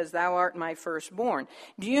 Jacob says, "Thou art my firstborn."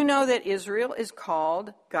 Do you know that Israel is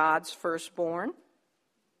called God's firstborn?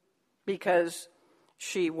 Because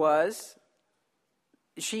she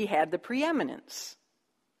had the preeminence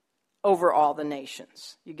over all the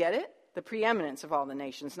nations. You get it? The preeminence of all the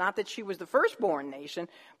nations. Not that she was the firstborn nation,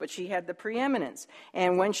 but she had the preeminence.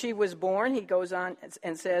 And when she was born, he goes on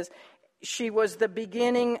and says, she was the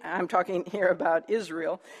beginning, I'm talking here about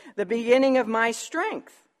Israel, the beginning of my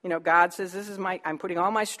strength. God says, I'm putting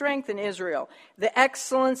all my strength in Israel. The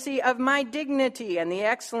excellency of my dignity and the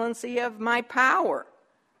excellency of my power.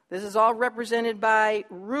 This is all represented by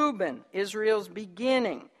Reuben, Israel's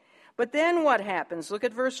beginning. But then what happens? Look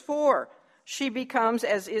at verse 4. She becomes,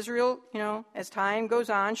 as Israel, as time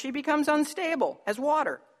goes on, she becomes unstable as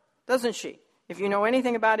water, doesn't she? If you know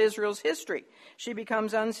anything about Israel's history, she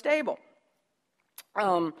becomes unstable.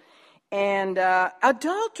 And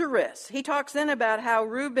adulterous. He talks then about how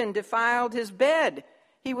Reuben defiled his bed.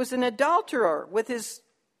 He was an adulterer with his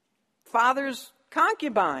father's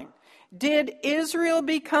concubine. Did Israel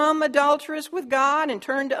become adulterous with God and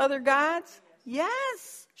turn to other gods?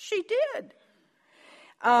 Yes, she did.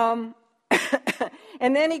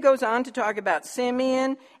 And then he goes on to talk about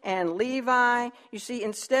Simeon and Levi. You see,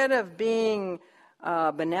 instead of being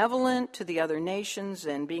benevolent to the other nations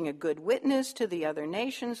and being a good witness to the other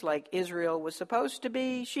nations like Israel was supposed to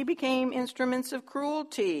be, she became instruments of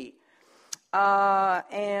cruelty.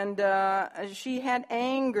 And she had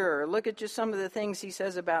anger. Look at just some of the things he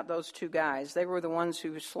says about those two guys. They were the ones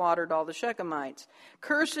who slaughtered all the Shechemites.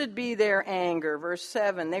 Cursed be their anger, verse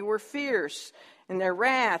 7. They were fierce in their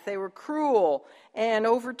wrath. They were cruel. And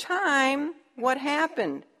over time, what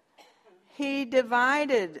happened? He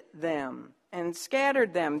divided them and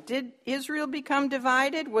scattered them. Did Israel become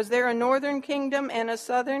divided? Was there a northern kingdom and a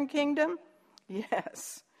southern kingdom?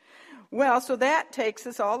 Yes. Well, so that takes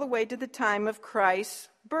us all the way to the time of Christ's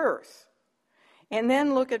birth. And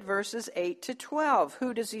then look at verses 8 to 12.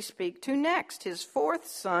 Who does he speak to next? His fourth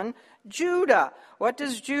son, Judah. What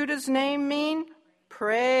does Judah's name mean?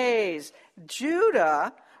 Praise.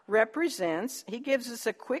 Judah represents, he gives us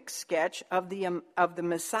a quick sketch of the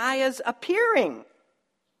Messiah's appearing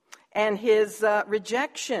and his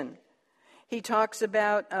rejection. He talks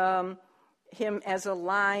about him as a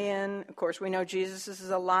lion. Of course, we know Jesus is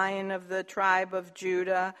a lion of the tribe of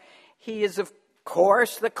Judah. He is, of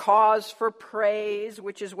course, the cause for praise,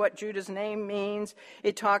 which is what Judah's name means.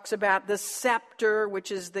 It talks about the scepter,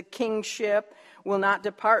 which is the kingship, will not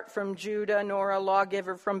depart from Judah, nor a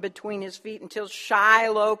lawgiver from between his feet until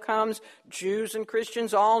Shiloh comes. Jews and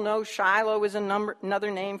Christians all know Shiloh is another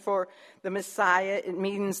name for the Messiah. It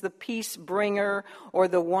means the peace bringer, or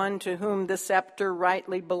the one to whom the scepter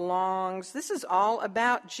rightly belongs. This is all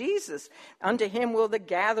about Jesus. Unto him will the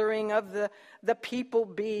gathering of the people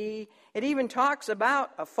be. It even talks about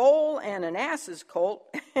a foal and an ass's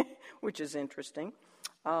colt, which is interesting.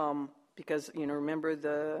 Because, remember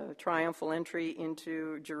the triumphal entry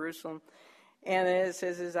into Jerusalem. And it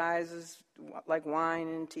says his eyes is like wine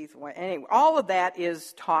and teeth white. Anyway, all of that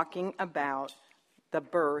is talking about the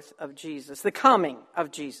birth of Jesus, the coming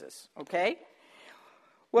of Jesus, okay?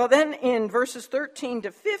 Well, then in verses 13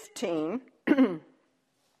 to 15,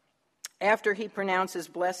 after he pronounces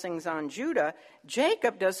blessings on Judah,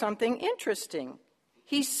 Jacob does something interesting.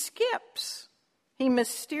 He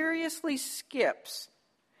mysteriously skips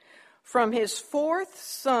from his fourth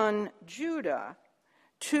son, Judah,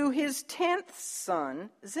 to his 10th son,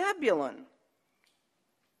 Zebulun.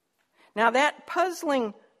 Now that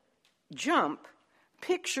puzzling jump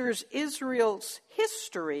pictures Israel's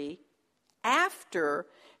history after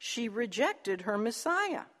she rejected her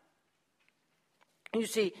Messiah. You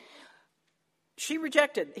see,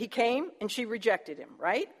 he came and she rejected him,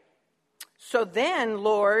 right? So then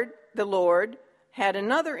the Lord had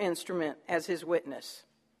another instrument as his witness.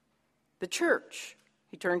 The church,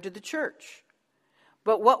 He turned to the church.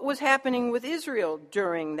 But what was happening with Israel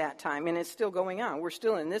during that time? And it's still going on. We're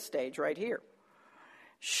still in this stage right here.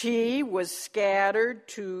 She was scattered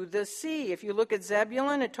to the sea. If you look at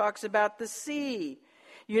Zebulun, it talks about the sea.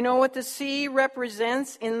 You know what the sea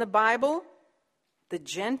represents in the Bible? The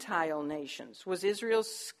Gentile nations. Was Israel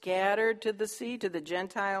scattered to the sea, to the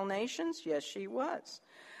Gentile nations? Yes, she was.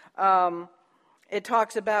 It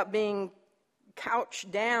talks about being couched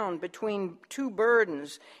down between two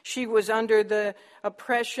burdens. She was under the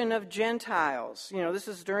oppression of Gentiles. You know, this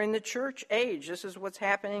is during the church age. This is what's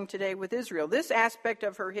happening today with Israel. This aspect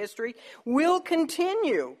of her history will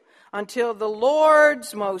continue until the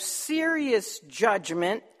Lord's most serious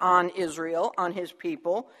judgment on Israel, on his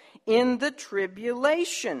people, in the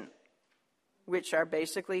tribulation, which are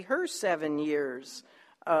basically her 7 years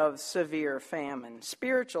of severe famine,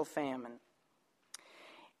 spiritual famine.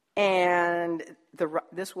 And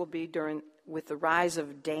this will be with the rise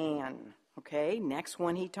of Dan. Okay, next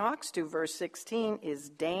one he talks to, verse 16, is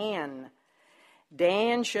Dan.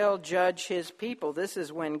 Dan shall judge his people. This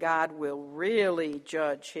is when God will really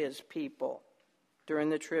judge his people during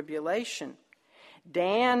the tribulation.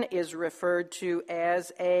 Dan is referred to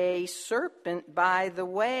as a serpent by the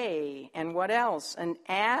way. And what else? An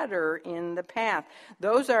adder in the path.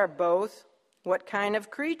 Those are both what kind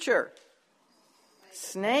of creature?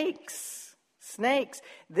 Snakes.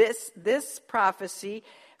 This prophecy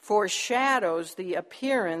foreshadows the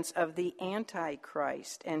appearance of the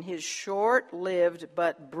Antichrist and his short-lived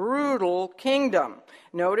but brutal kingdom.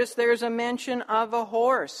 Notice there's a mention of a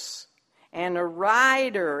horse and a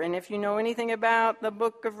rider. And if you know anything about the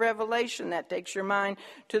book of Revelation, that takes your mind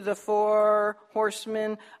to the 4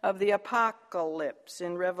 horsemen of the apocalypse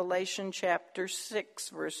in Revelation chapter 6,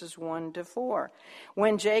 verses 1 to 4.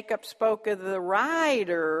 When Jacob spoke of the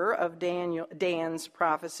rider of Dan's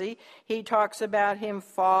prophecy, he talks about him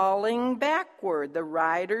falling backward. The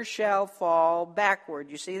rider shall fall backward.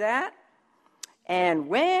 You see that? And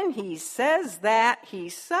when he says that, he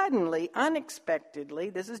suddenly, unexpectedly,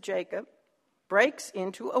 this is Jacob, breaks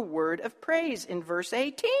into a word of praise in verse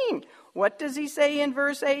 18. What does he say in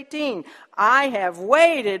verse 18? I have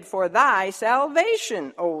waited for thy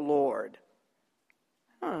salvation, O Lord.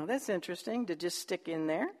 Oh, that's interesting to just stick in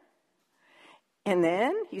there. And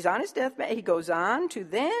then he's on his deathbed. He goes on to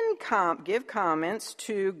then give comments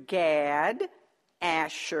to Gad,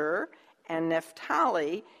 Asher, and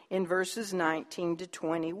Naphtali in verses 19 to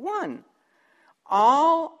 21.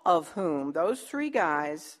 All of whom, those 3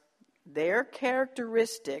 guys, their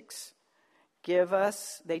characteristics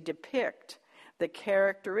they depict the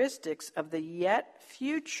characteristics of the yet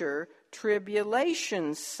future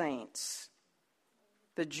tribulation saints,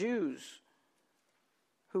 the Jews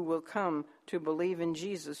who will come to believe in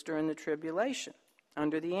Jesus during the tribulation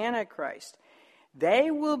under the Antichrist. They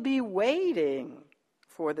will be waiting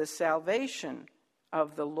for the salvation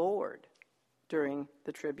of the Lord during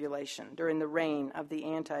the tribulation, during the reign of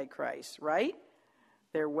the Antichrist, right?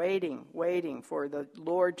 They're waiting for the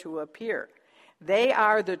Lord to appear. They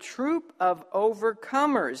are the troop of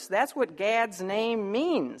overcomers. That's what Gad's name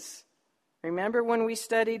means. Remember when we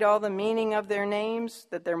studied all the meaning of their names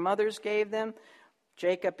that their mothers gave them?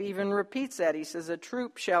 Jacob even repeats that. He says, a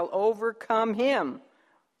troop shall overcome him.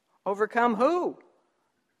 Overcome who?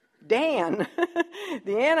 Dan,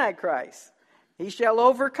 the Antichrist. He shall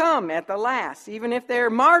overcome at the last. Even if they're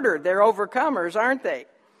martyred, they're overcomers, aren't they?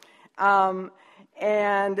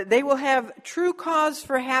 And they will have true cause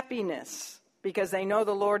for happiness because they know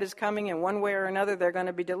the Lord is coming and one way or another they're going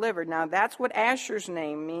to be delivered. Now that's what Asher's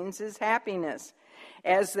name means, is happiness.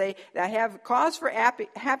 As they have cause for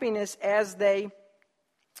happiness as they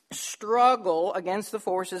struggle against the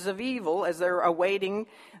forces of evil as they're awaiting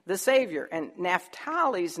the Savior. And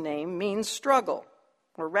Naphtali's name means struggle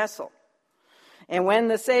or wrestle. And when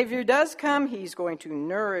the Savior does come, he's going to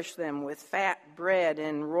nourish them with fat bread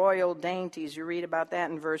and royal dainties. You read about that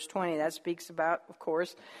in verse 20. That speaks about, of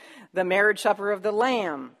course, the marriage supper of the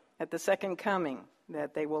Lamb at the second coming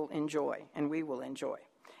that they will enjoy and we will enjoy.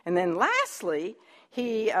 And then lastly,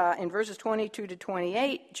 he, in verses 22 to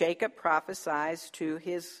 28, Jacob prophesies to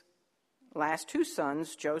his last 2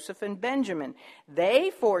 sons, Joseph and Benjamin.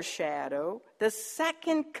 They foreshadow the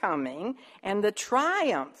second coming and the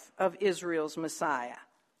triumph of Israel's Messiah.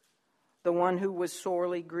 The one who was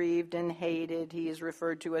sorely grieved and hated. He is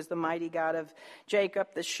referred to as the mighty God of Jacob,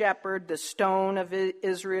 the shepherd, the stone of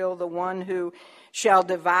Israel, the one who shall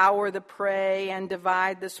devour the prey and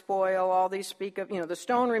divide the spoil. All these speak of, the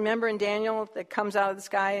stone, remember in Daniel, that comes out of the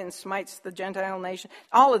sky and smites the Gentile nation.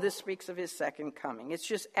 All of this speaks of his second coming. It's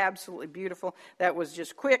just absolutely beautiful. That was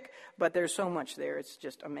just quick, but there's so much there. It's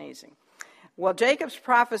just amazing. Well, Jacob's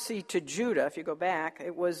prophecy to Judah, if you go back,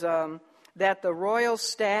 it was that the royal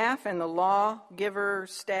staff and the lawgiver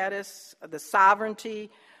status, the sovereignty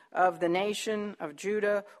of the nation of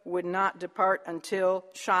Judah would not depart until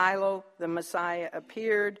Shiloh, the Messiah,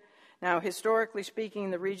 appeared. Now, historically speaking,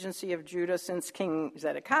 the regency of Judah since King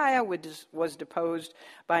Zedekiah was deposed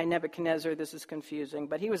by Nebuchadnezzar. This is confusing,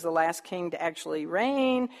 but he was the last king to actually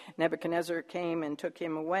reign. Nebuchadnezzar came and took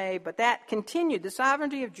him away, but that continued. The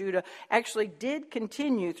sovereignty of Judah actually did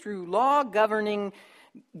continue through law-governing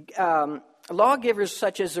lawgivers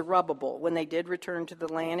such as Zerubbabel when they did return to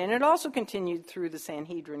the land, and it also continued through the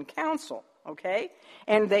Sanhedrin Council, okay?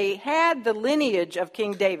 And they had the lineage of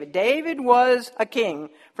King David. David was a king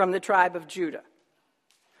from the tribe of Judah.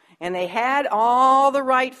 And they had all the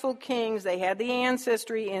rightful kings. They had the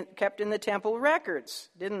ancestry kept in the temple records,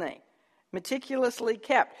 didn't they? Meticulously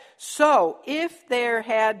kept. So, if there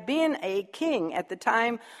had been a king at the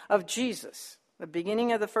time of Jesus, the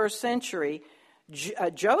beginning of the first century,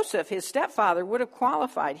 Joseph, his stepfather, would have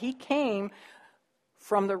qualified. He came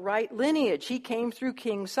from the right lineage. He came through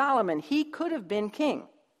King Solomon. He could have been king.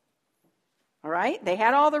 All right? They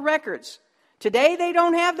had all the records. Today, they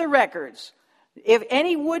don't have the records. If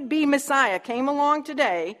any would-be Messiah came along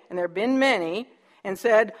today, and there have been many, and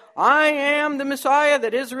said, I am the Messiah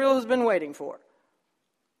that Israel has been waiting for.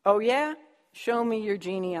 Oh, yeah? Show me your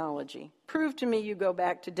genealogy. Prove to me you go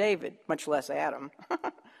back to David, much less Adam.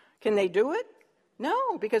 Can they do it?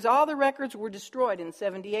 No, because all the records were destroyed in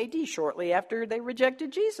 70 A.D., shortly after they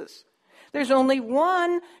rejected Jesus. There's only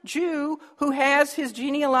one Jew who has his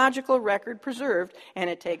genealogical record preserved, and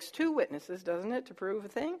it takes two witnesses, doesn't it, to prove a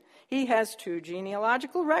thing? He has two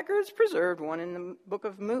genealogical records preserved, one in the book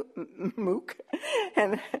of Luke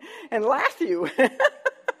and Matthew.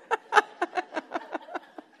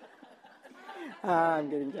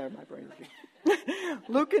 I'm getting tired of my brain.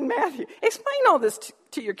 Luke and Matthew. Explain all this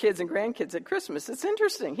to your kids and grandkids at Christmas. It's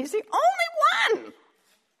interesting. He's the only one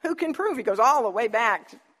who can prove. He goes all the way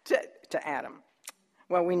back to Adam.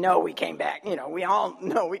 Well, we know we came back. We all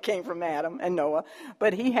know we came from Adam and Noah.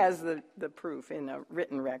 But he has the proof in a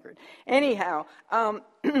written record. Anyhow,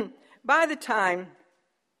 by the time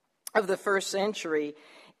of the first century,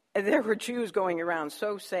 there were Jews going around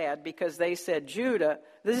so sad because they said, Judah,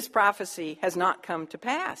 this prophecy has not come to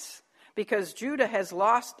pass. Because Judah has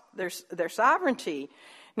lost their sovereignty.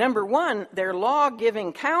 Number one, their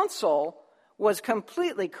law-giving council was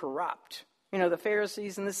completely corrupt. The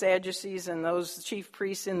Pharisees and the Sadducees and those chief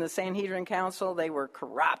priests in the Sanhedrin Council, they were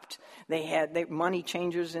corrupt. They had money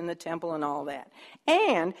changers in the temple and all that.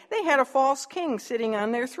 And they had a false king sitting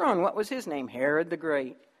on their throne. What was his name? Herod the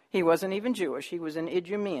Great. He wasn't even Jewish. He was an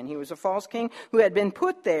Idumean. He was a false king who had been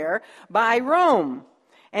put there by Rome.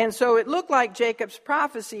 And so it looked like Jacob's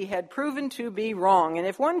prophecy had proven to be wrong. And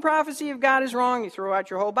if one prophecy of God is wrong, you throw out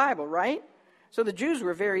your whole Bible, right? So the Jews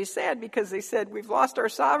were very sad because they said, we've lost our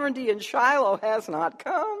sovereignty and Shiloh has not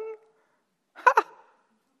come. Ha!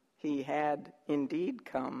 He had indeed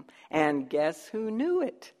come. And guess who knew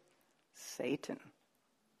it? Satan.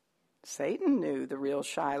 Satan knew the real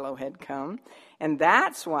Shiloh had come. And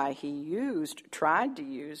that's why he tried to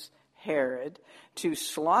use Herod to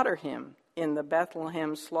slaughter him in the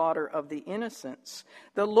Bethlehem slaughter of the innocents.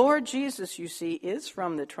 The Lord Jesus, you see, is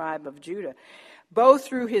from the tribe of Judah. Both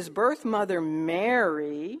through his birth mother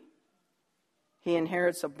Mary, he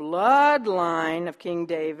inherits a bloodline of King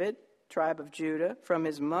David, tribe of Judah, from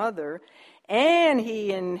his mother, and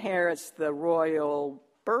he inherits the royal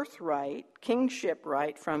birthright, kingship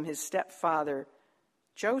right, from his stepfather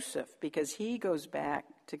Joseph, because he goes back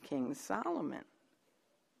to King Solomon.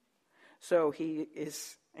 So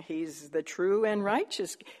he's the true and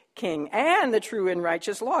righteous king and the true and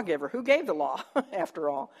righteous lawgiver. Who gave the law, after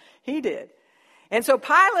all? He did. And so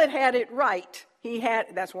Pilate had it right.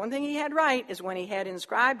 That's one thing he had right, is when he had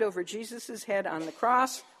inscribed over Jesus' head on the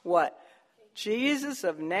cross, what? Jesus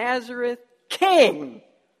of Nazareth, King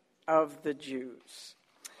of the Jews.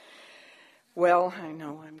 Well, I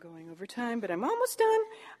know I'm going over time, but I'm almost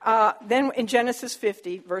done. Then in Genesis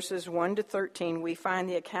 50, verses 1 to 13, we find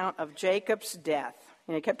the account of Jacob's death.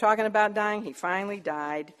 And he kept talking about dying. He finally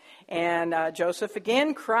died. And Joseph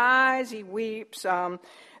again cries. He weeps.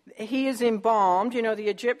 He is embalmed. The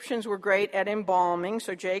Egyptians were great at embalming.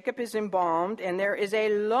 So Jacob is embalmed. And there is a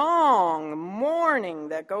long mourning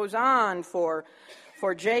that goes on for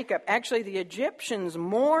Jacob. Actually, the Egyptians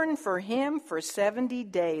mourn for him for 70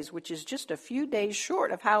 days, which is just a few days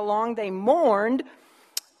short of how long they mourned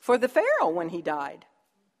for the Pharaoh when he died.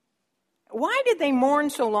 Why did they mourn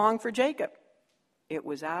so long for Jacob? It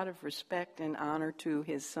was out of respect and honor to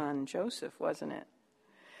his son Joseph, wasn't it?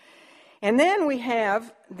 And then we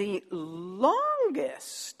have the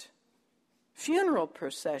longest funeral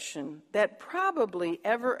procession that probably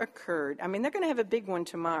ever occurred. I mean, they're going to have a big one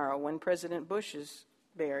tomorrow when President Bush is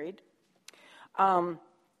buried.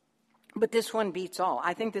 But this one beats all.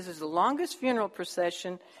 I think this is the longest funeral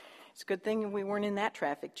procession. It's a good thing we weren't in that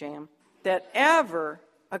traffic jam that ever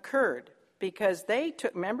occurred, because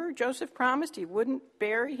remember, Joseph promised he wouldn't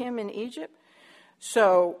bury him in Egypt.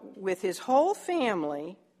 So with his whole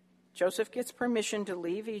family, Joseph gets permission to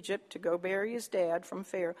leave Egypt to go bury his dad from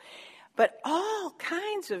Pharaoh. But all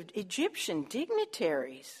kinds of Egyptian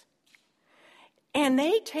dignitaries. And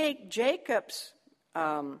they take Jacob's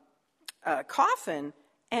coffin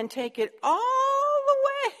and take it all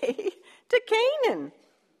the way to Canaan.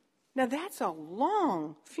 Now that's a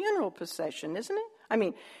long funeral procession, isn't it? I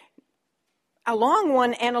mean, a long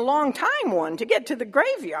one and a long time one to get to the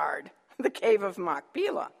graveyard, the cave of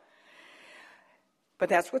Machpelah. But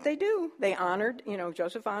that's what they do. They honored,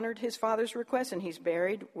 Joseph honored his father's request, and he's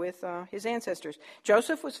buried with his ancestors.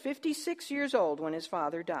 Joseph was 56 years old when his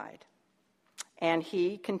father died. And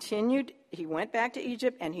he went back to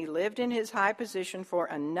Egypt, and he lived in his high position for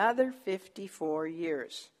another 54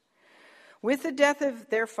 years. With the death of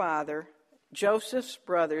their father, Joseph's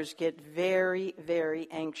brothers get very, very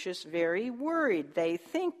anxious, very worried. They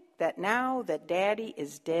think that now that Daddy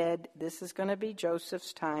is dead, this is going to be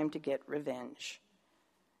Joseph's time to get revenge.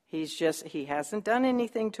 He hasn't done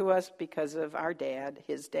anything to us because of our dad,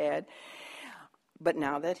 his dad. But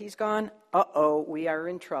now that he's gone, we are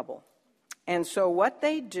in trouble. And so what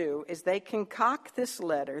they do is they concoct this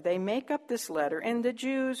letter. They make up this letter. And the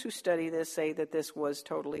Jews who study this say that this was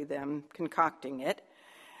totally them concocting it.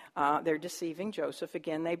 They're deceiving Joseph.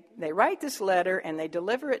 Again, they write this letter and they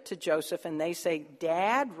deliver it to Joseph. And they say,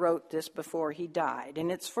 Dad wrote this before he died.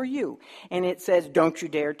 And it's for you. And it says, don't you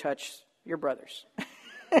dare touch your brothers.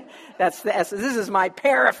 This is my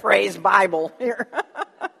paraphrase Bible here.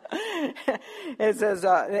 It says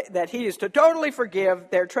that he is to totally forgive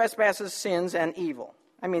their trespasses, sins, and evil.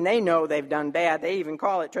 I mean, they know they've done bad. They even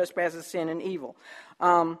call it trespasses, sin, and evil.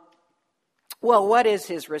 Well, what is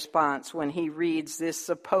his response when he reads this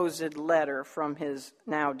supposed letter from his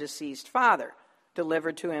now deceased father,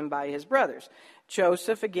 delivered to him by his brothers?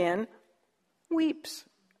 Joseph, again, weeps.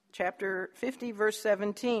 Chapter 50, verse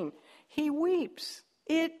 17. He weeps.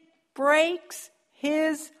 It breaks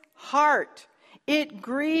his heart. It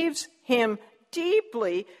grieves him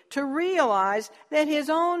deeply to realize that his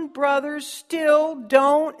own brothers still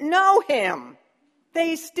don't know him.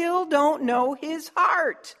 They still don't know his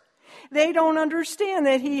heart. They don't understand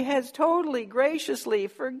that he has totally graciously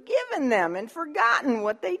forgiven them and forgotten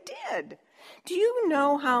what they did. Do you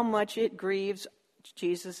know how much it grieves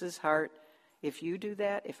Jesus' heart if you do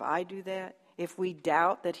that, if I do that, if we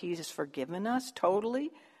doubt that he has forgiven us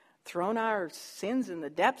totally, thrown our sins in the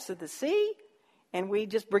depths of the sea? And we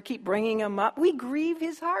just keep bringing him up. We grieve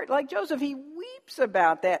his heart. Like Joseph, he weeps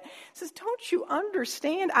about that. He says, don't you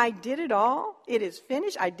understand? I did it all. It is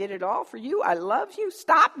finished. I did it all for you. I love you.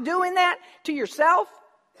 Stop doing that to yourself.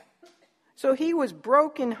 So he was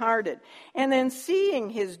brokenhearted. And then seeing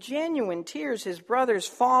his genuine tears, his brothers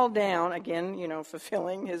fall down, again,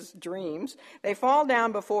 fulfilling his dreams. They fall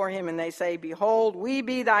down before him and they say, behold, we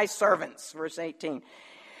be thy servants. Verse 18.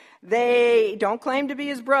 They don't claim to be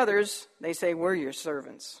his brothers. They say, we're your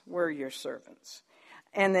servants. We're your servants.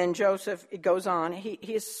 And then Joseph, it goes on. He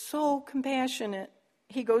is so compassionate.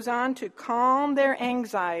 He goes on to calm their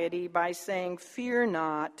anxiety by saying, fear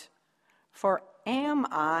not, for am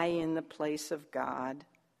I in the place of God?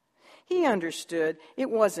 He understood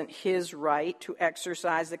it wasn't his right to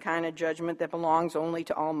exercise the kind of judgment that belongs only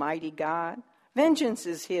to Almighty God. Vengeance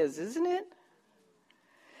is his, isn't it?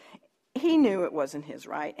 He knew it wasn't his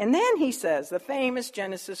right. And then he says the famous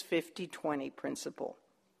Genesis 50:20 principle.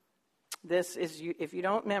 This is, if you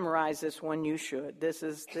don't memorize this one, you should. This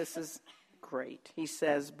is great. He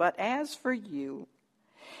says, but as for you,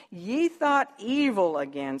 ye thought evil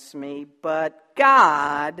against me, but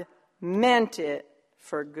God meant it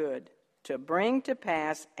for good, to bring to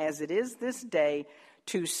pass, as it is this day,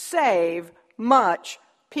 to save much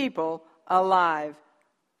people alive.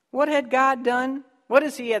 What had God done? What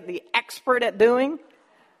is he the expert at doing?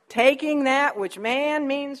 Taking that which man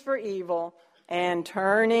means for evil and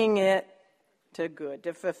turning it to good,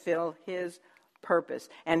 to fulfill his purpose.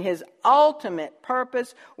 And his ultimate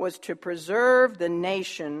purpose was to preserve the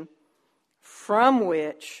nation from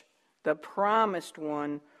which the promised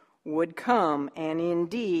one would come and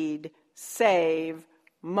indeed save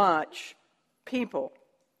much people.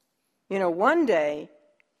 One day,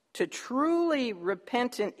 to truly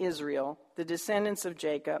repentant Israel, the descendants of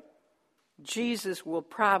Jacob, Jesus will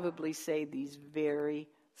probably say these very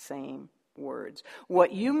same words.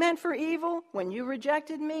 What you meant for evil when you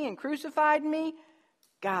rejected me and crucified me,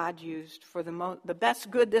 God used for the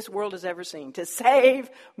best good this world has ever seen, to save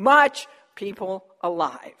much people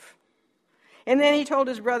alive. And then he told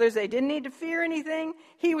his brothers they didn't need to fear anything.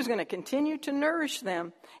 He was going to continue to nourish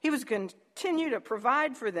them. He was going to continue to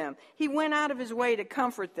provide for them. He went out of his way to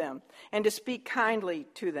comfort them and to speak kindly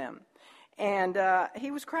to them. And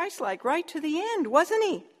he was Christlike right to the end, wasn't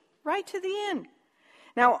he? Right to the end.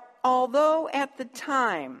 Now, although at the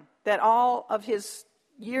time that all of his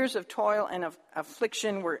years of toil and of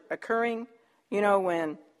affliction were occurring,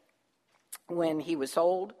 when he was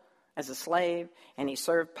sold as a slave, and he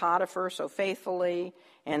served Potiphar so faithfully,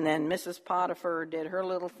 and then Mrs. Potiphar did her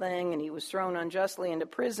little thing, and he was thrown unjustly into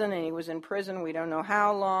prison, and he was in prison, we don't know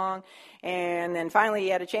how long, and then finally he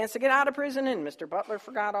had a chance to get out of prison, and Mr. Butler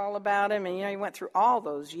forgot all about him, and he went through all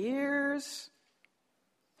those years.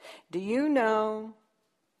 Do you know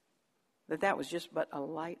that was just but a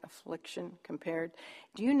light affliction compared?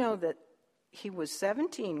 Do you know that he was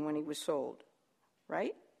 17 when he was sold,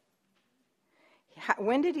 right?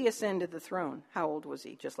 When did he ascend to the throne? How old was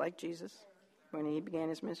he? Just like Jesus when he began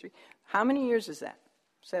his ministry. How many years is that?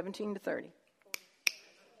 17 to 30.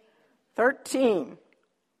 13.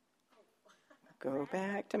 Go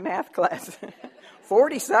back to math class.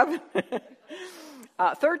 47.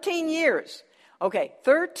 13 years. Okay,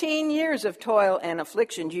 13 years of toil and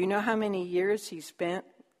affliction. Do you know how many years he spent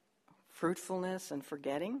fruitfulness and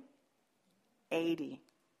forgetting? 80.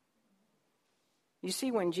 You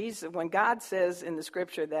see, when God says in the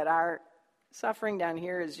scripture that our suffering down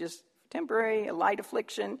here is just temporary, a light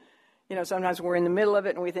affliction, sometimes we're in the middle of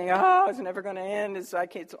it and we think, it's never going to end.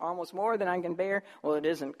 It's almost more than I can bear. Well, it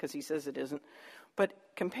isn't, because he says it isn't. But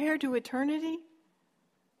compared to eternity,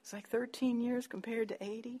 it's like 13 years compared to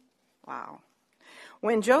 80. Wow.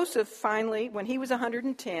 When Joseph finally, when he was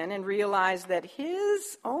 110 and realized that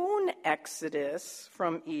his own exodus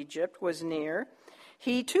from Egypt was near,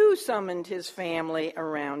 he too summoned his family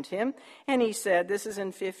around him, and he said, this is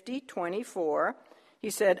in 50:24, he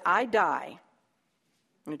said, I die.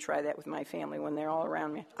 I'm going to try that with my family when they're all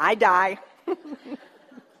around me. I die.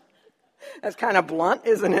 That's kind of blunt,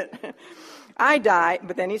 isn't it? I die,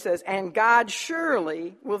 but then he says, and God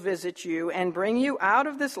surely will visit you and bring you out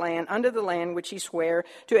of this land, unto the land which he sware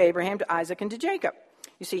to Abraham, to Isaac, and to Jacob.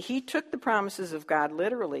 You see, he took the promises of God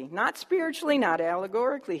literally, not spiritually, not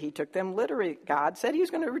allegorically. He took them literally. God said he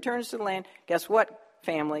was going to return us to the land. Guess what,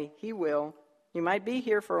 family? He will. You might be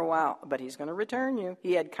here for a while, but he's going to return you.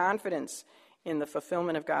 He had confidence in the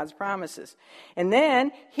fulfillment of God's promises. And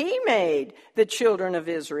then he made the children of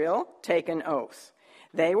Israel take an oath.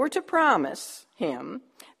 They were to promise him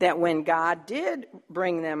that when God did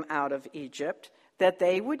bring them out of Egypt, that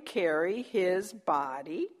they would carry his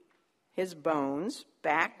body, his bones,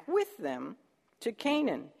 back with them to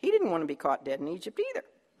Canaan. He didn't want to be caught dead in Egypt either.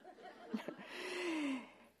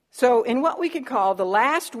 So in what we could call the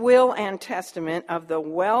last will and testament of the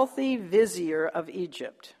wealthy vizier of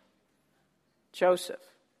Egypt, Joseph,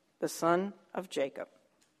 the son of Jacob,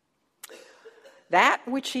 that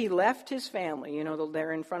which he left his family,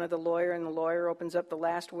 they're in front of the lawyer, and the lawyer opens up the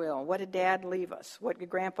last will. What did Dad leave us? What did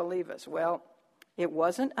Grandpa leave us? Well, it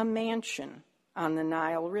wasn't a mansion on the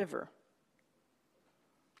Nile River.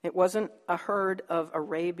 It wasn't a herd of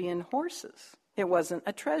Arabian horses. It wasn't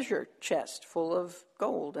a treasure chest full of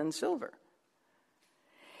gold and silver.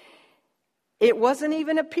 It wasn't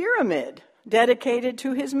even a pyramid dedicated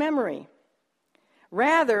to his memory.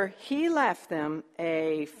 Rather, he left them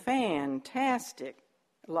a fantastic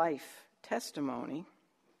life testimony,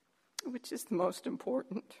 which is the most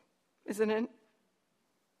important, isn't it?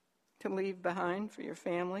 To leave behind for your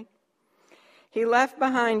family. He left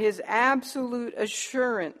behind his absolute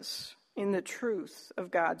assurance in the truth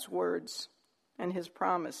of God's words and his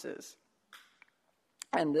promises.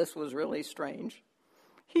 And this was really strange.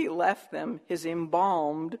 He left them his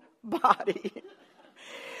embalmed body.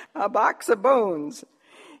 A box of bones.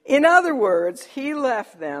 In other words, he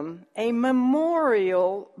left them a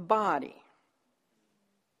memorial body.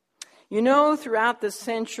 Throughout the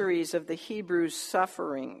centuries of the Hebrews'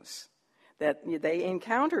 sufferings that they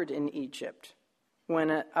encountered in Egypt,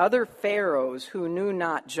 when other pharaohs who knew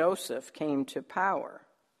not Joseph came to power,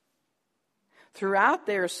 throughout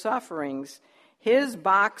their sufferings, his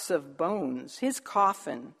box of bones, his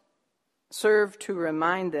coffin, served to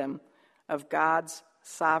remind them of God's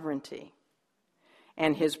sovereignty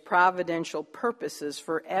and his providential purposes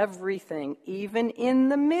for everything, even in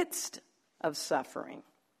the midst of suffering.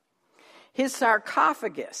 His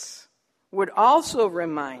sarcophagus would also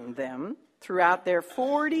remind them throughout their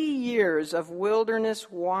 40 years of wilderness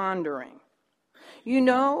wandering. You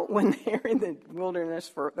know, when they're in the wilderness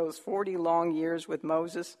for those 40 long years with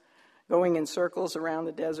Moses, going in circles around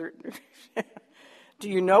the desert, do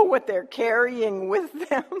you know what they're carrying with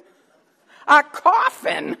them? A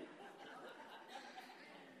coffin.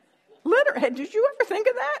 Literally, did you ever think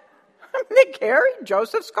of that? They carried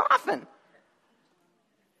Joseph's coffin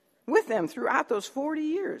with them throughout those 40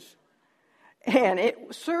 years. And it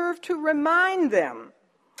served to remind them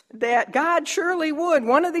that God surely would,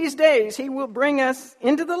 one of these days, he will bring us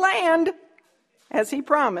into the land, as he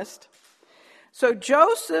promised. So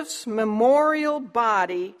Joseph's memorial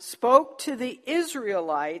body spoke to the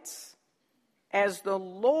Israelites as the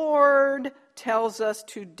Lord tells us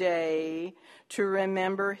today to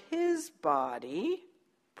remember his body,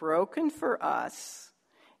 broken for us,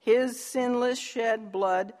 his sinless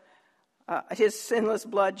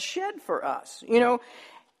blood shed for us. You know,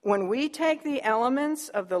 when we take the elements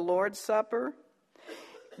of the Lord's Supper,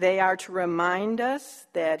 they are to remind us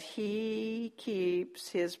that he keeps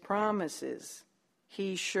his promises.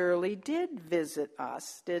 He surely did visit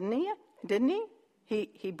us, didn't he?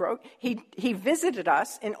 He visited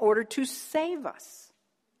us in order to save us.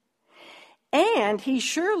 And he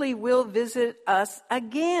surely will visit us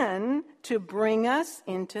again to bring us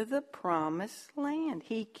into the promised land.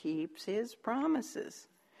 He keeps his promises.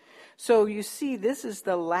 So you see, this is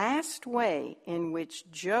the last way in which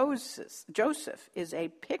Joseph is a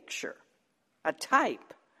picture, a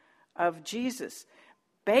type of Jesus.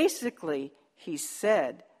 Basically, he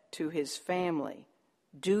said to his family,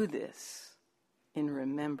 do this in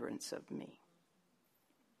remembrance of me.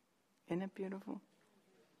 Isn't it beautiful?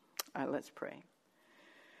 All right, let's pray.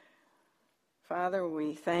 Father,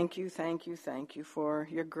 we thank you for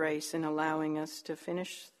your grace in allowing us to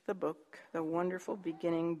finish the book, the wonderful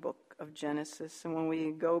beginning book of Genesis. And when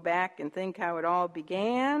we go back and think how it all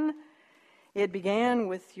began, it began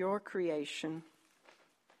with your creation.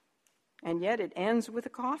 And yet it ends with a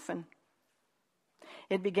coffin.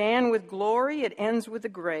 It began with glory, it ends with a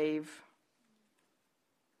grave.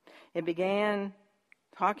 It began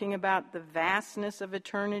talking about the vastness of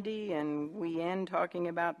eternity, and we end talking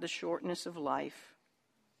about the shortness of life.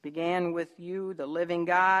 Began with you, the living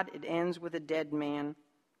God. It ends with a dead man.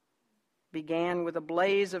 Began with a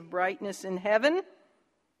blaze of brightness in heaven,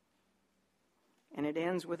 and it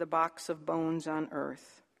ends with a box of bones on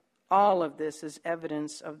earth. All of this is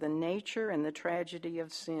evidence of the nature and the tragedy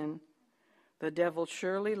of sin. The devil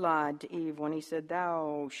surely lied to Eve when he said,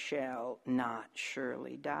 "Thou shalt not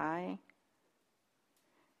surely die."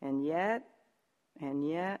 And yet,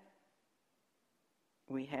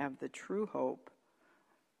 we have the true hope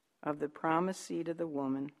of the promised seed of the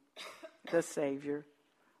woman, the Savior,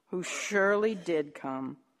 who surely did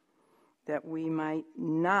come, that we might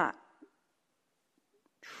not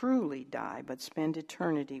truly die, but spend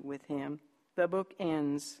eternity with him. The book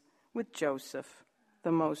ends with Joseph,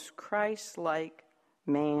 the most Christ-like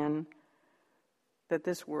man that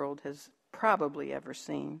this world has probably ever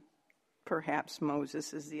seen. Perhaps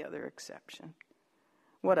Moses is the other exception.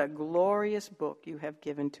 What a glorious book you have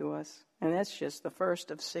given to us. And that's just the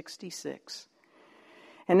first of 66.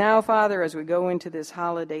 And now, Father, as we go into this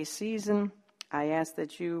holiday season, I ask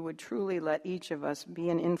that you would truly let each of us be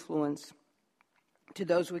an influence to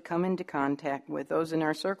those we come into contact with. Those in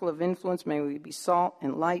our circle of influence, may we be salt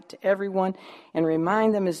and light to everyone, and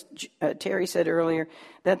remind them, as Terry said earlier,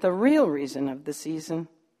 that the real reason of the season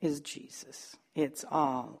is Jesus. It's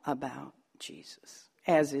all about Jesus,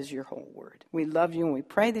 as is your whole word. We love you and we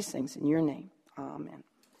pray these things in your name. Amen.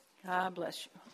 God bless you.